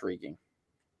are intriguing?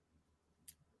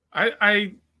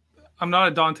 I'm not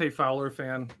a Dante Fowler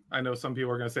fan. I know some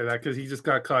people are going to say that because he just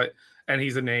got cut and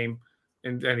he's a name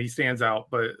and he stands out,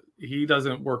 but he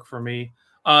doesn't work for me.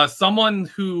 Someone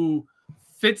who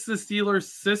fits the Steelers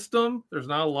system, there's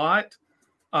not a lot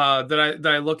that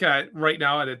I look at right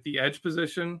now at the edge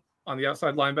position on the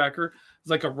outside linebacker.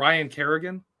 It's like a Ryan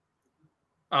Kerrigan.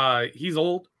 He's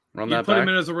old. You put him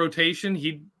in as a rotation,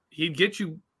 he'd get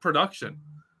you production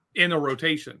in a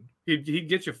rotation. He'd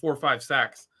get you 4 or 5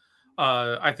 sacks.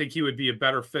 I think he would be a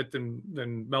better fit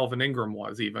than Melvin Ingram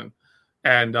was even.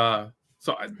 And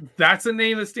so that's a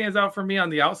name that stands out for me on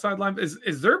the outside line.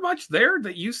 Is there much there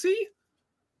that you see?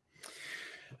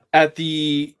 At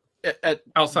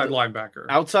outside linebacker.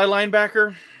 Outside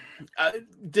linebacker.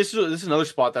 This is another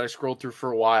spot that I scrolled through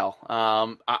for a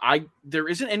while. There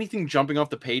isn't anything jumping off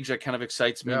the page that kind of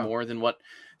excites me more than what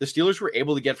the Steelers were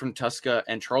able to get from Tuska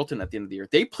and Charlton at the end of the year.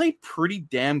 They played pretty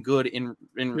damn good in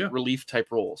relief type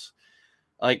roles.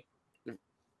 Like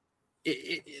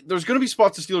there's going to be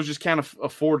spots the Steelers just can't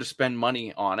afford to spend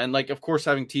money on. And like, of course,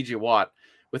 having TJ Watt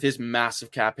with his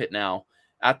massive cap hit now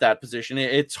at that position,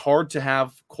 it's hard to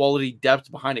have quality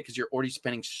depth behind it because you're already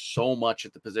spending so much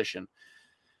at the position.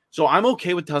 So I'm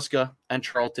okay with Tuska and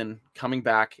Charlton coming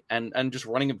back and just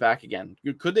running it back again.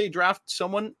 Could they draft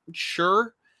someone?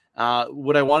 Sure.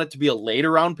 Would I want it to be a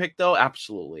later round pick though?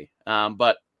 Absolutely.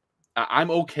 But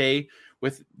I'm okay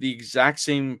with the exact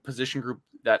same position group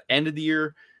that ended the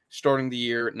year, starting the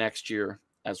year next year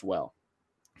as well.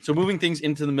 So moving things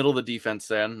into the middle of the defense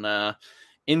then,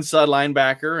 inside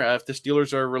linebacker, if the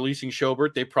Steelers are releasing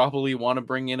Schobert, they probably want to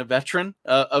bring in a veteran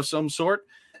of some sort.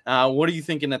 What are you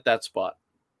thinking at that spot?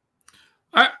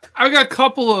 I got a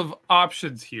couple of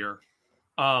options here.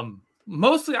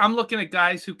 Mostly I'm looking at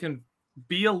guys who can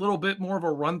be a little bit more of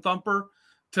a run thumper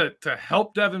to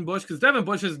help Devin Bush, because Devin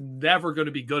Bush is never going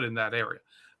to be good in that area.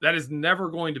 That is never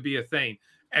going to be a thing.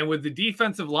 And with the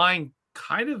defensive line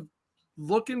kind of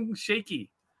looking shaky,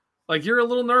 like you're a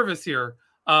little nervous here.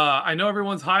 I know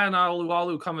everyone's high on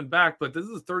Alualu coming back, but this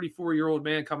is a 34-year-old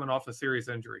man coming off a serious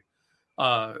injury.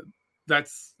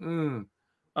 That's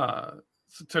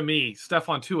to me,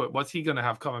 Stephon Tuitt, what's he going to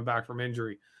have coming back from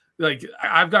injury? Like,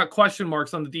 I've got question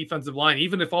marks on the defensive line.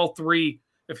 Even if all three,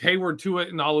 if Hayward, Tuitt,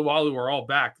 and Alualu are all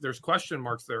back, there's question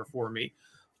marks there for me.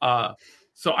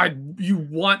 So you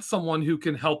want someone who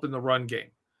can help in the run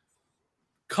game.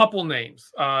 Couple names.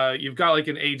 You've got like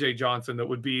an AJ Johnson that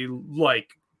would be like,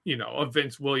 a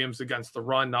Vince Williams against the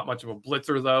run. Not much of a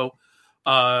blitzer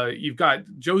though. You've got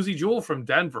Josie Jewell from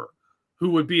Denver,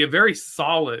 who would be a very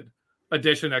solid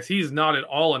addition. He's not at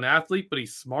all an athlete, but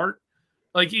he's smart.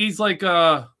 Like he's like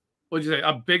what'd you say?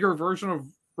 A bigger version of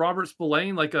Robert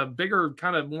Spillane, like a bigger,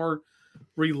 kind of more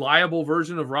reliable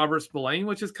version of Robert Spillane,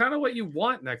 which is kind of what you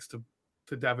want next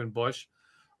to Devin Bush.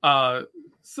 So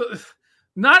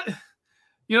not,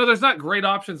 there's not great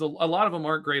options. A lot of them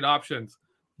aren't great options,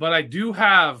 but I do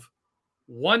have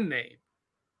one name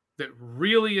that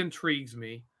really intrigues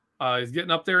me. He's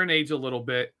getting up there in age a little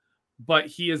bit, but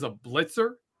he is a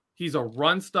blitzer. He's a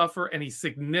run stuffer, and he's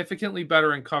significantly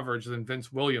better in coverage than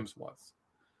Vince Williams was.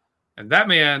 And that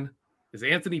man is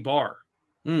Anthony Barr,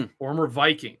 former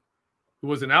Viking, who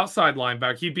was an outside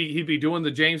linebacker. He'd be doing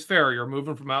the James Farrier,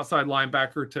 moving from outside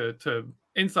linebacker to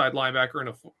inside linebacker in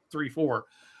a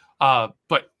 3-4.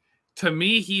 But to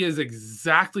me, he is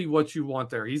exactly what you want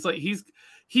there. He's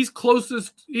the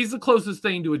closest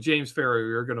thing to a James Farrier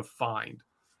you're going to find.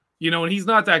 And he's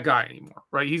not that guy anymore,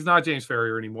 right? He's not James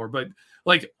Farrier anymore. But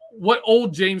like what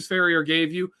old James Farrier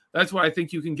gave you, that's what I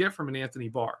think you can get from an Anthony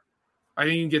Barr. I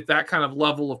think you can get that kind of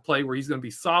level of play where he's going to be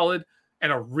solid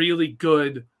and a really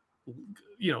good,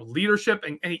 leadership.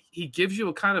 And he gives you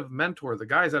a kind of mentor. The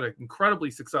guy's had an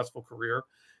incredibly successful career.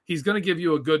 He's going to give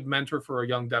you a good mentor for a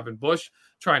young Devin Bush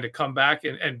trying to come back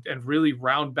and really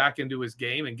round back into his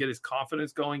game and get his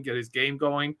confidence going, get his game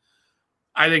going.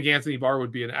 I think Anthony Barr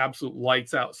would be an absolute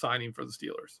lights out signing for the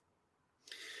Steelers.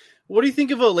 What do you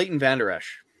think of a Leighton Vander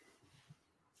Esch?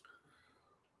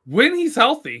 When he's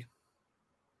healthy,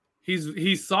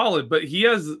 he's solid, but he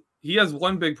has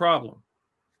one big problem.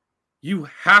 You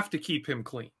have to keep him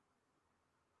clean.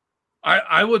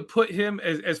 I would put him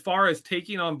as far as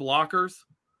taking on blockers.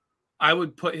 I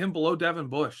would put him below Devin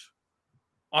Bush.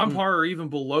 On par or even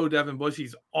below Devin Bush.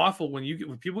 He's awful when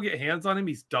people get hands on him.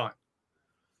 He's done.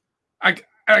 I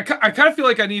kind of feel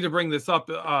like I need to bring this up.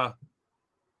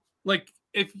 Like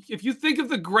if you think of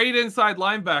the great inside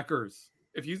linebackers,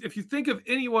 if you think of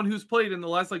anyone who's played in the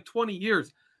last 20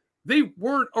 years, they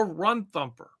weren't a run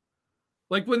thumper.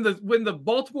 Like when the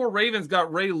Baltimore Ravens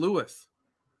got Ray Lewis,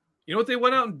 you know what they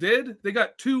went out and did? They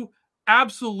got two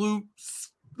absolute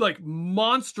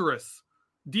monstrous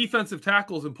defensive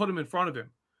tackles and put them in front of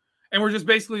him. And we're just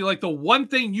basically the one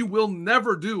thing you will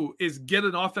never do is get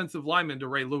an offensive lineman to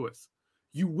Ray Lewis.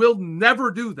 You will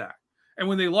never do that. And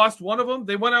when they lost one of them,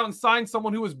 they went out and signed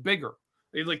someone who was bigger.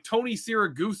 They Tony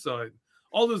Siragusa and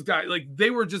all those guys. They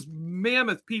were just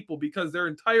mammoth people because their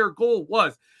entire goal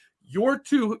was you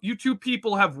two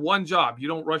people have one job. You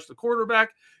don't rush the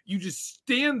quarterback. You just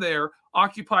stand there,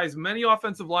 occupy as many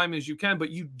offensive linemen as you can,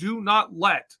 but you do not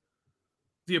let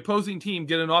the opposing team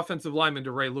get an offensive lineman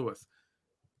to Ray Lewis.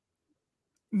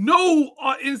 No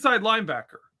inside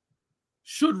linebacker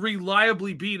should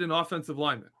reliably beat an offensive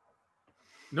lineman.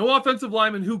 No offensive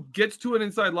lineman who gets to an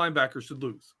inside linebacker should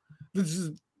lose. This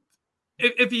is,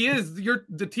 if he is,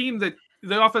 the team that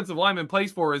the offensive lineman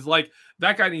plays for is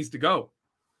that guy needs to go.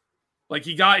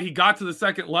 He got to the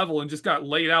second level and just got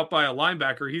laid out by a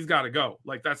linebacker. He's got to go.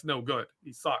 That's no good.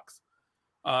 He sucks.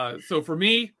 So for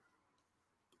me,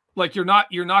 you're not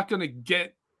going to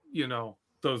get,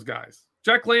 those guys.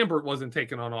 Jack Lambert wasn't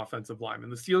taking on offensive linemen.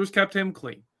 The Steelers kept him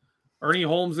clean. Ernie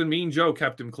Holmes and Mean Joe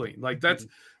kept him clean. That's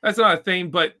not a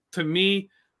thing. But to me,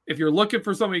 if you're looking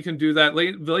for somebody who can do that,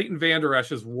 Leighton Vander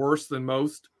Esch is worse than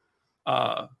most.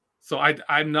 So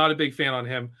I'm not a big fan on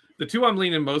him. The two I'm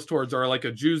leaning most towards are like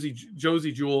a Josie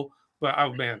Jewell, but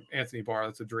oh man, Anthony Barr,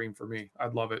 that's a dream for me.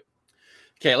 I'd love it.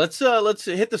 Okay, let's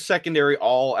hit the secondary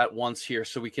all at once here,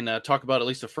 so we can talk about at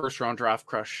least a first round draft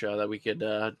crush that we could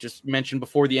just mention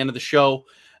before the end of the show.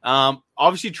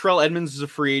 Obviously, Terrell Edmunds is a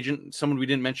free agent, someone we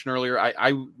didn't mention earlier.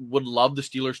 I would love the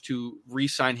Steelers to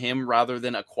re-sign him rather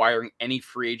than acquiring any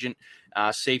free agent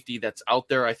safety that's out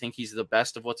there. I think he's the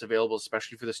best of what's available,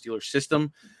 especially for the Steelers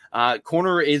system.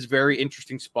 Corner is very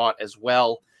interesting spot as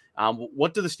well.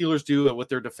 What do the Steelers do with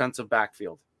their defensive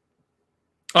backfield?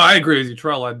 Oh, I agree with you,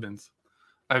 Terrell Edmunds.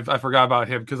 I forgot about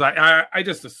him because I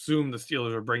just assume the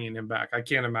Steelers are bringing him back. I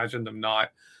can't imagine them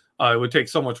not. It would take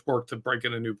so much work to break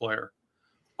in a new player.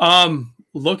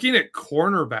 Looking at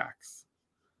cornerbacks,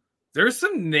 there's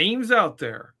some names out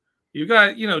there. You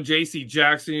got, J.C.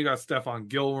 Jackson. You got Stephon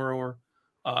Gilmore.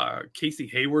 Casey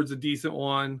Hayward's a decent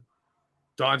one.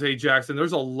 Dante Jackson.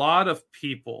 There's a lot of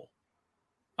people.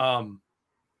 I've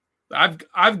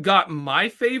got my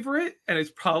favorite, and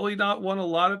it's probably not one a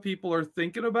lot of people are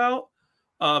thinking about.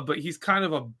 But he's kind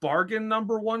of a bargain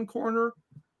number one corner,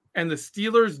 and the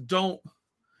Steelers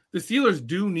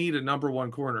do need a number one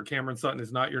corner. Cameron Sutton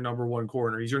is not your number one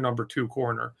corner. He's your number two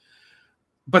corner.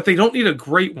 But they don't need a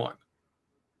great one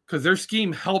because their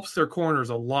scheme helps their corners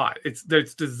a lot. It's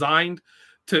designed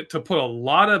to put a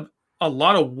lot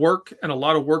of work and a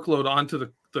lot of workload onto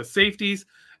the safeties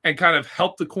and kind of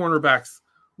help the cornerbacks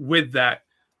with that.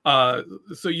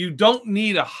 So you don't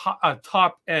need a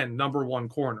top end number one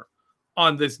corner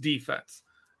on this defense.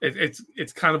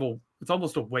 It's kind of it's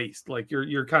almost a waste. Like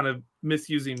you're kind of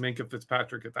misusing Minkah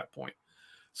Fitzpatrick at that point.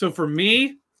 So for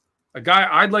me, a guy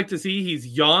I'd like to see, he's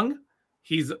young.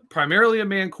 He's primarily a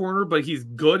man corner, but he's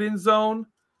good in zone.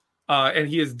 And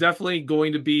he is definitely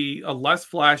going to be a less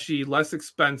flashy, less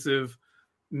expensive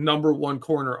number one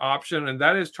corner option. And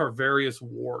that is Tarvarius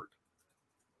Ward.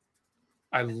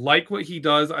 I like what he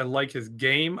does. I like his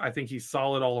game. I think he's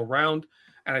solid all around.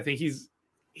 And I think he's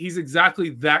exactly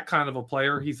that kind of a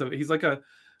player. He's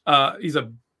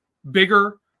a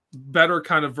bigger, better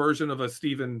kind of version of a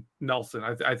Steven Nelson.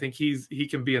 I think he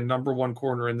can be a number one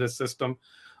corner in this system,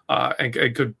 and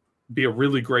it could be a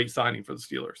really great signing for the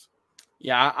Steelers.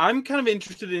 Yeah, I'm kind of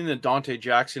interested in a Dante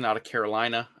Jackson out of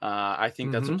Carolina. I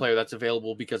think that's a player that's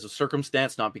available because of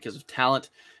circumstance, not because of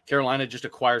talent. Carolina just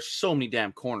acquires so many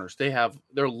damn corners. They're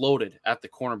loaded at the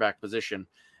cornerback position,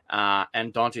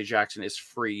 and Dante Jackson is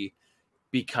free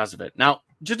because of it. Now,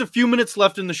 just a few minutes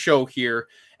left in the show here,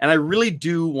 and I really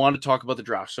do want to talk about the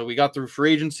draft. So we got through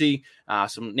free agency,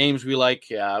 some names we like.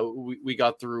 We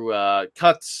got through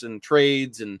cuts and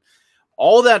trades and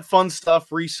all that fun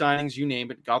stuff, re-signings, you name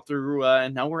it, got through,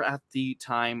 and now we're at the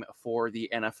time for the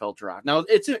NFL draft. Now,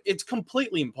 it's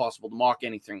completely impossible to mock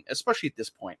anything, especially at this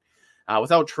point,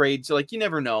 without trades. Like, you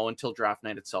never know until draft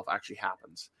night itself actually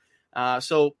happens.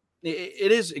 So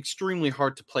it is extremely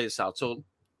hard to play this out. So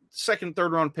second,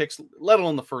 third round picks, let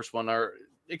alone the first one, are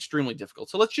extremely difficult.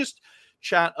 So let's just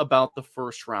chat about the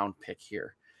first round pick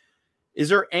here. Is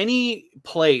there any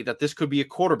play that this could be a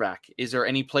quarterback? Is there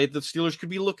any play that the Steelers could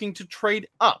be looking to trade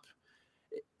up?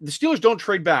 The Steelers don't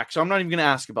trade back, so I'm not even going to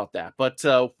ask about that. But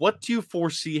what do you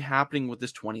foresee happening with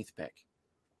this 20th pick?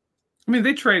 I mean,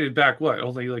 they traded back,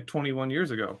 only like 21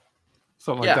 years ago?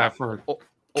 Something like that for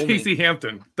Casey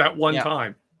Hampton, that one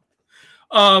time.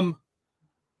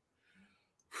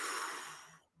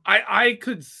 I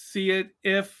could see it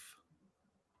if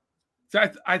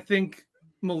I think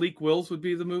Malik Willis would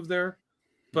be the move there,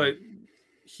 but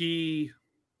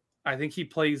I think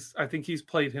he's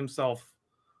played himself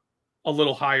a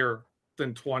little higher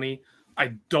than 20.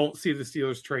 I don't see the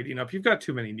Steelers trading up. You've got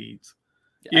too many needs.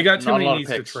 You got too many needs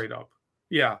to trade up.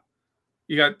 Yeah.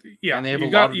 And they have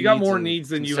you got more needs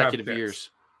than you have years.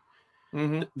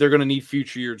 Mm-hmm. They're going to need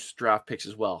future years draft picks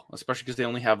as well, especially because they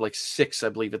only have like 6, I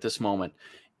believe, at this moment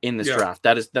in this draft.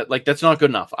 That's not good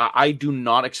enough. I do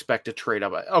not expect a trade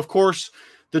up. Of course,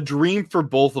 the dream for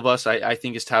both of us, I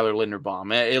think, is Tyler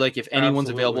Linderbaum. Like, if anyone's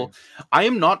available, I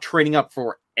am not trading up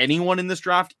for anyone in this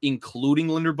draft, including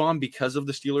Linderbaum, because of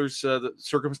the Steelers' the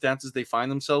circumstances they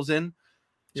find themselves in.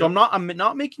 So I'm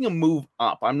not making a move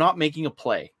up. I'm not making a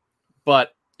play.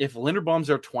 But if Linderbaum's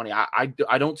there 20,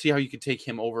 I don't see how you could take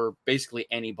him over basically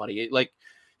anybody. Like,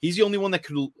 he's the only one that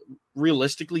could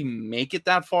realistically make it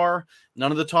that far.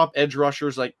 None of the top edge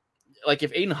rushers, like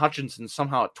if Aiden Hutchinson's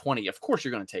somehow at 20, of course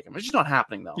you're going to take him. It's just not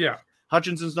happening, though. Yeah.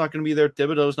 Hutchinson's not going to be there.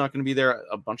 Thibodeau's not going to be there.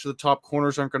 A bunch of the top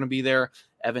corners aren't going to be there.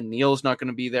 Evan Neal's not going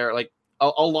to be there. Like, a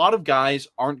lot of guys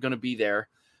aren't going to be there.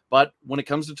 But when it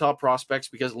comes to top prospects,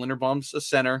 because Linderbaum's a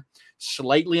center,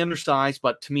 slightly undersized,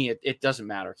 but to me, it doesn't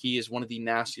matter. He is one of the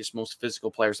nastiest, most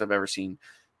physical players I've ever seen.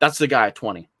 That's the guy at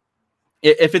 20.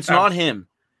 If it's not him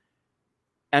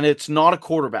and it's not a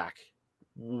quarterback,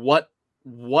 what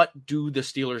do the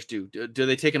Steelers do? Do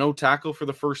they take an O-tackle for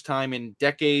the first time in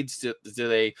decades? Do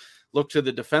they look to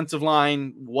the defensive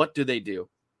line? What do they do?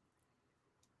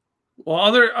 Well,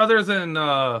 other than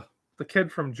the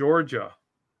kid from Georgia,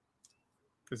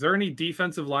 is there any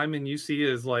defensive lineman you see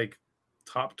as like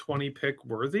top 20 pick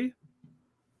worthy?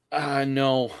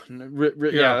 No.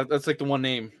 Yeah, that's like the one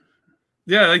name.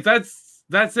 Yeah, like that's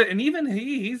it. And even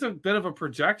he's a bit of a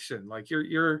projection. Like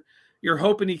you're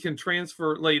hoping he can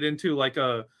translate into like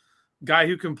a guy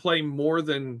who can play more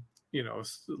than,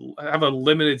 have a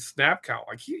limited snap count.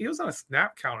 Like he was on a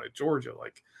snap count at Georgia.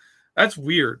 Like that's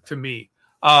weird to me.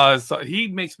 So he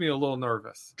makes me a little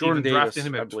nervous. Jordan Davis, drafting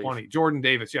him at 20. Jordan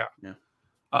Davis, yeah.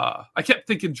 I kept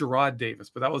thinking Gerard Davis,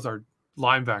 but that was our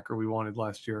linebacker we wanted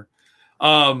last year.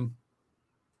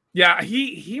 Yeah,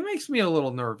 he makes me a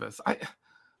little nervous. I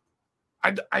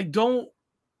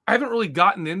haven't really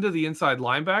gotten into the inside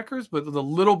linebackers, but the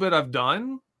little bit I've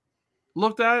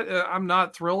looked at, I'm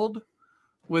not thrilled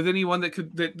with anyone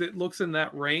that looks in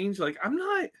that range. Like I'm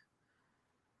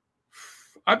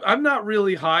not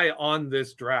really high on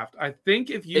this draft. I think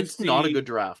if you it's not a good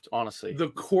draft, honestly. The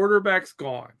quarterback's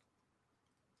gone.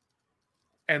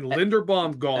 And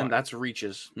Linderbaum gone. And that's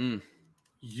reaches.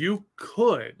 You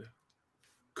could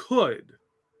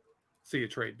see a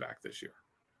trade back this year.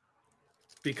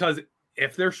 Because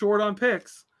if they're short on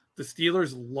picks, the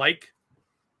Steelers like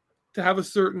to have a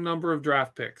certain number of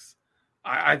draft picks.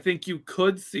 I think you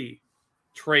could see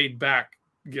trade back,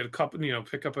 get a couple,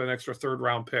 pick up an extra 3rd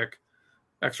round pick,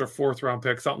 extra 4th round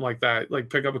pick, something like that. Like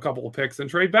pick up a couple of picks and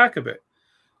trade back a bit.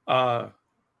 Because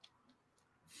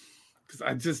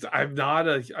this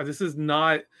is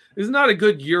not a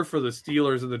good year for the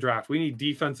Steelers in the draft. We need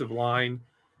defensive line.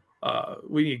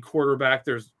 We need quarterback.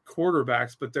 There's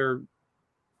quarterbacks, but they're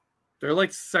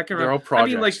like second round. They're all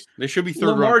projects. They should be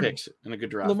 3rd round picks in a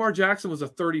good draft. Lamar Jackson was a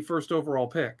 31st overall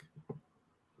pick.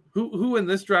 Who in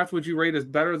this draft would you rate as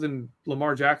better than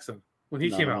Lamar Jackson when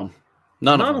he came out?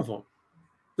 None of them.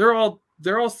 They're all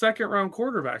 2nd round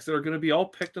quarterbacks that are going to be all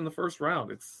picked in the 1st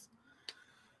round.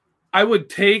 I would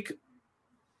take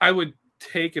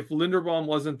if Linderbaum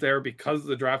wasn't there because of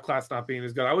the draft class not being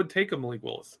as good, I would take a Malik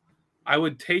Willis. I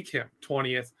would take him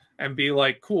 20th and be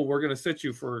like, cool, we're going to sit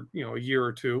you for, a year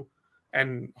or two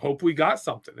and hope we got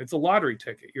something. It's a lottery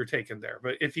ticket you're taking there.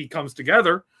 But if he comes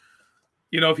together,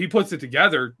 if he puts it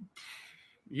together,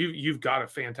 you've got a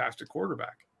fantastic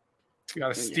quarterback. You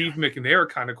got a Steve McNair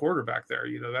kind of quarterback there.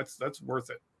 That's worth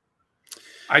it.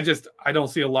 I don't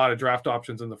see a lot of draft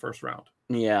options in the 1st round.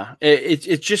 Yeah,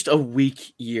 it's just a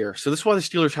weak year. So this is why the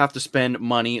Steelers have to spend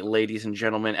money, ladies and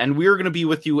gentlemen. And we're going to be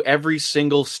with you every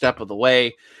single step of the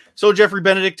way. So, Geoffrey,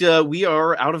 Benedict, we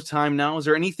are out of time now. Is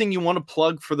there anything you want to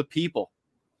plug for the people?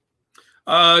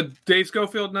 Dave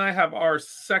Schofield and I have our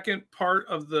 2nd part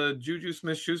of the Juju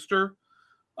Smith-Schuster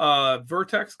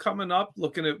Vertex coming up,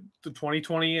 looking at the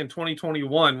 2020 and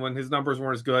 2021 when his numbers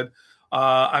weren't as good.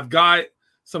 I've got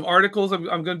some articles. I'm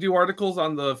going to do articles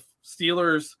on the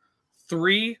Steelers'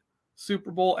 3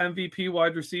 Super Bowl MVP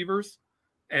wide receivers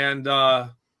and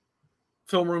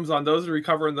film rooms on those,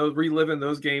 recovering those, reliving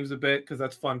those games a bit because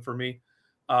that's fun for me.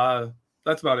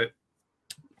 That's about it.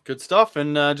 Good stuff.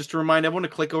 And just to remind everyone to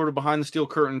click over to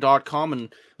BehindTheSteelCurtain.com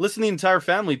and listen to the entire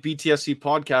family BTSC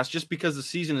podcast. Just because the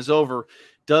season is over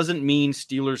doesn't mean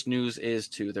Steelers news is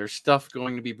too. There's stuff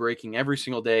going to be breaking every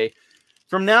single day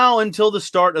from now until the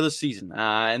start of the season.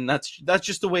 And that's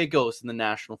just the way it goes in the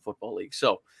National Football League.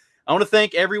 So I want to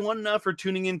thank everyone for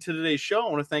tuning in to today's show. I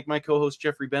want to thank my co-host,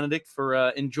 Geoffrey Benedict, for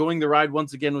enjoying the ride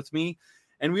once again with me.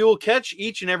 And we will catch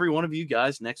each and every one of you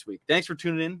guys next week. Thanks for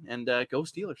tuning in, and go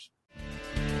Steelers.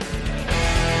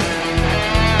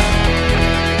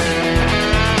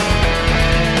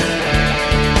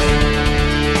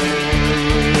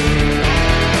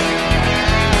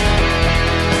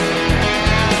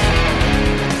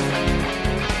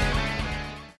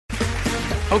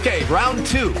 Okay, round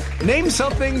 2. Name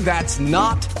something that's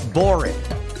not boring.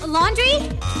 A laundry?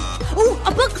 Ooh, a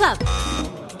book club.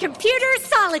 Computer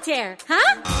solitaire,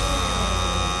 huh?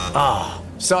 Ah,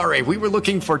 oh, sorry, we were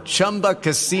looking for Chumba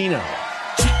Casino.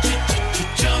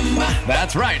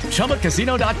 That's right,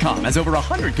 ChumbaCasino.com has over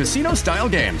 100 casino-style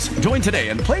games. Join today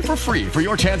and play for free for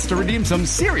your chance to redeem some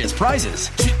serious prizes.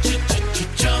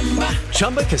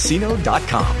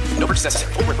 ChumbaCasino.com. No purchase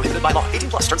necessary. Void where prohibited by law.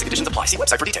 18+. Terms and conditions apply. See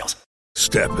website for details.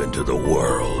 Step into the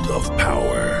world of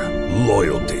power,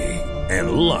 loyalty,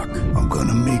 and luck. I'm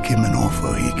gonna make him an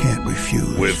offer he can't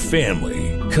refuse. With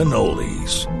family,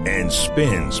 cannolis, and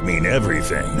spins mean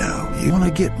everything. Now, you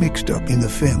wanna get mixed up in the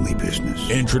family business.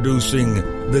 Introducing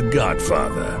The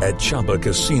Godfather at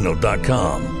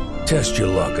ChumbaCasino.com. Test your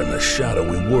luck in the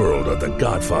shadowy world of The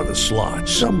Godfather slot.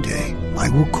 Someday, I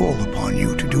will call upon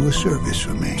you to do a service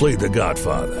for me. Play The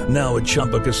Godfather now at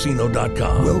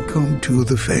ChumbaCasino.com. Welcome to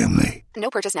the family. No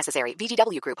purchase necessary.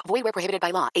 VGW Group. Void where prohibited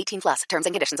by law. 18 plus. Terms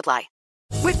and conditions apply.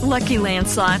 With Lucky Land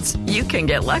Slots, you can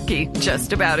get lucky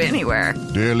just about anywhere.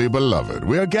 Dearly beloved,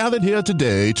 we are gathered here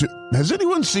today to... Has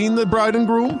anyone seen the bride and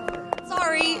groom?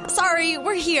 Sorry,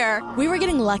 we're here. We were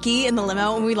getting lucky in the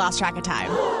limo and we lost track of time.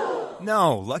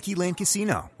 No, Lucky Land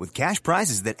Casino, with cash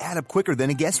prizes that add up quicker than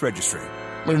a guest registry.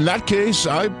 In that case,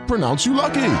 I pronounce you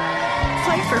lucky.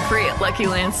 Play for free at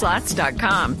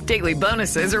LuckyLandSlots.com. Daily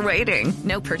bonuses are waiting.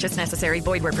 No purchase necessary.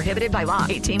 Void where prohibited by law.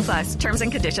 18 plus. Terms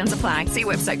and conditions apply. See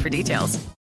website for details.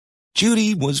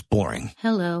 Judy was boring.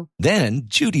 Hello. Then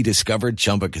Judy discovered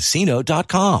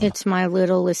ChumbaCasino.com. It's my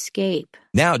little escape.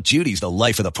 Now Judy's the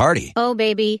life of the party. Oh,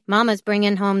 baby, mama's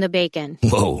bringing home the bacon.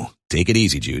 Whoa, take it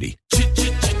easy, Judy.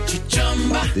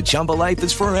 The Chumba life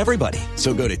is for everybody.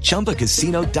 So go to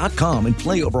ChumbaCasino.com and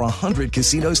play over 100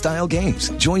 casino-style games.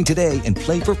 Join today and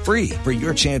play for free for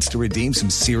your chance to redeem some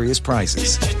serious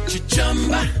prizes.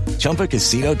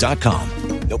 ChumbaCasino.com.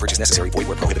 No purchase necessary. Void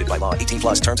where prohibited by law. 18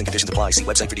 plus terms and conditions apply. See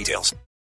website for details.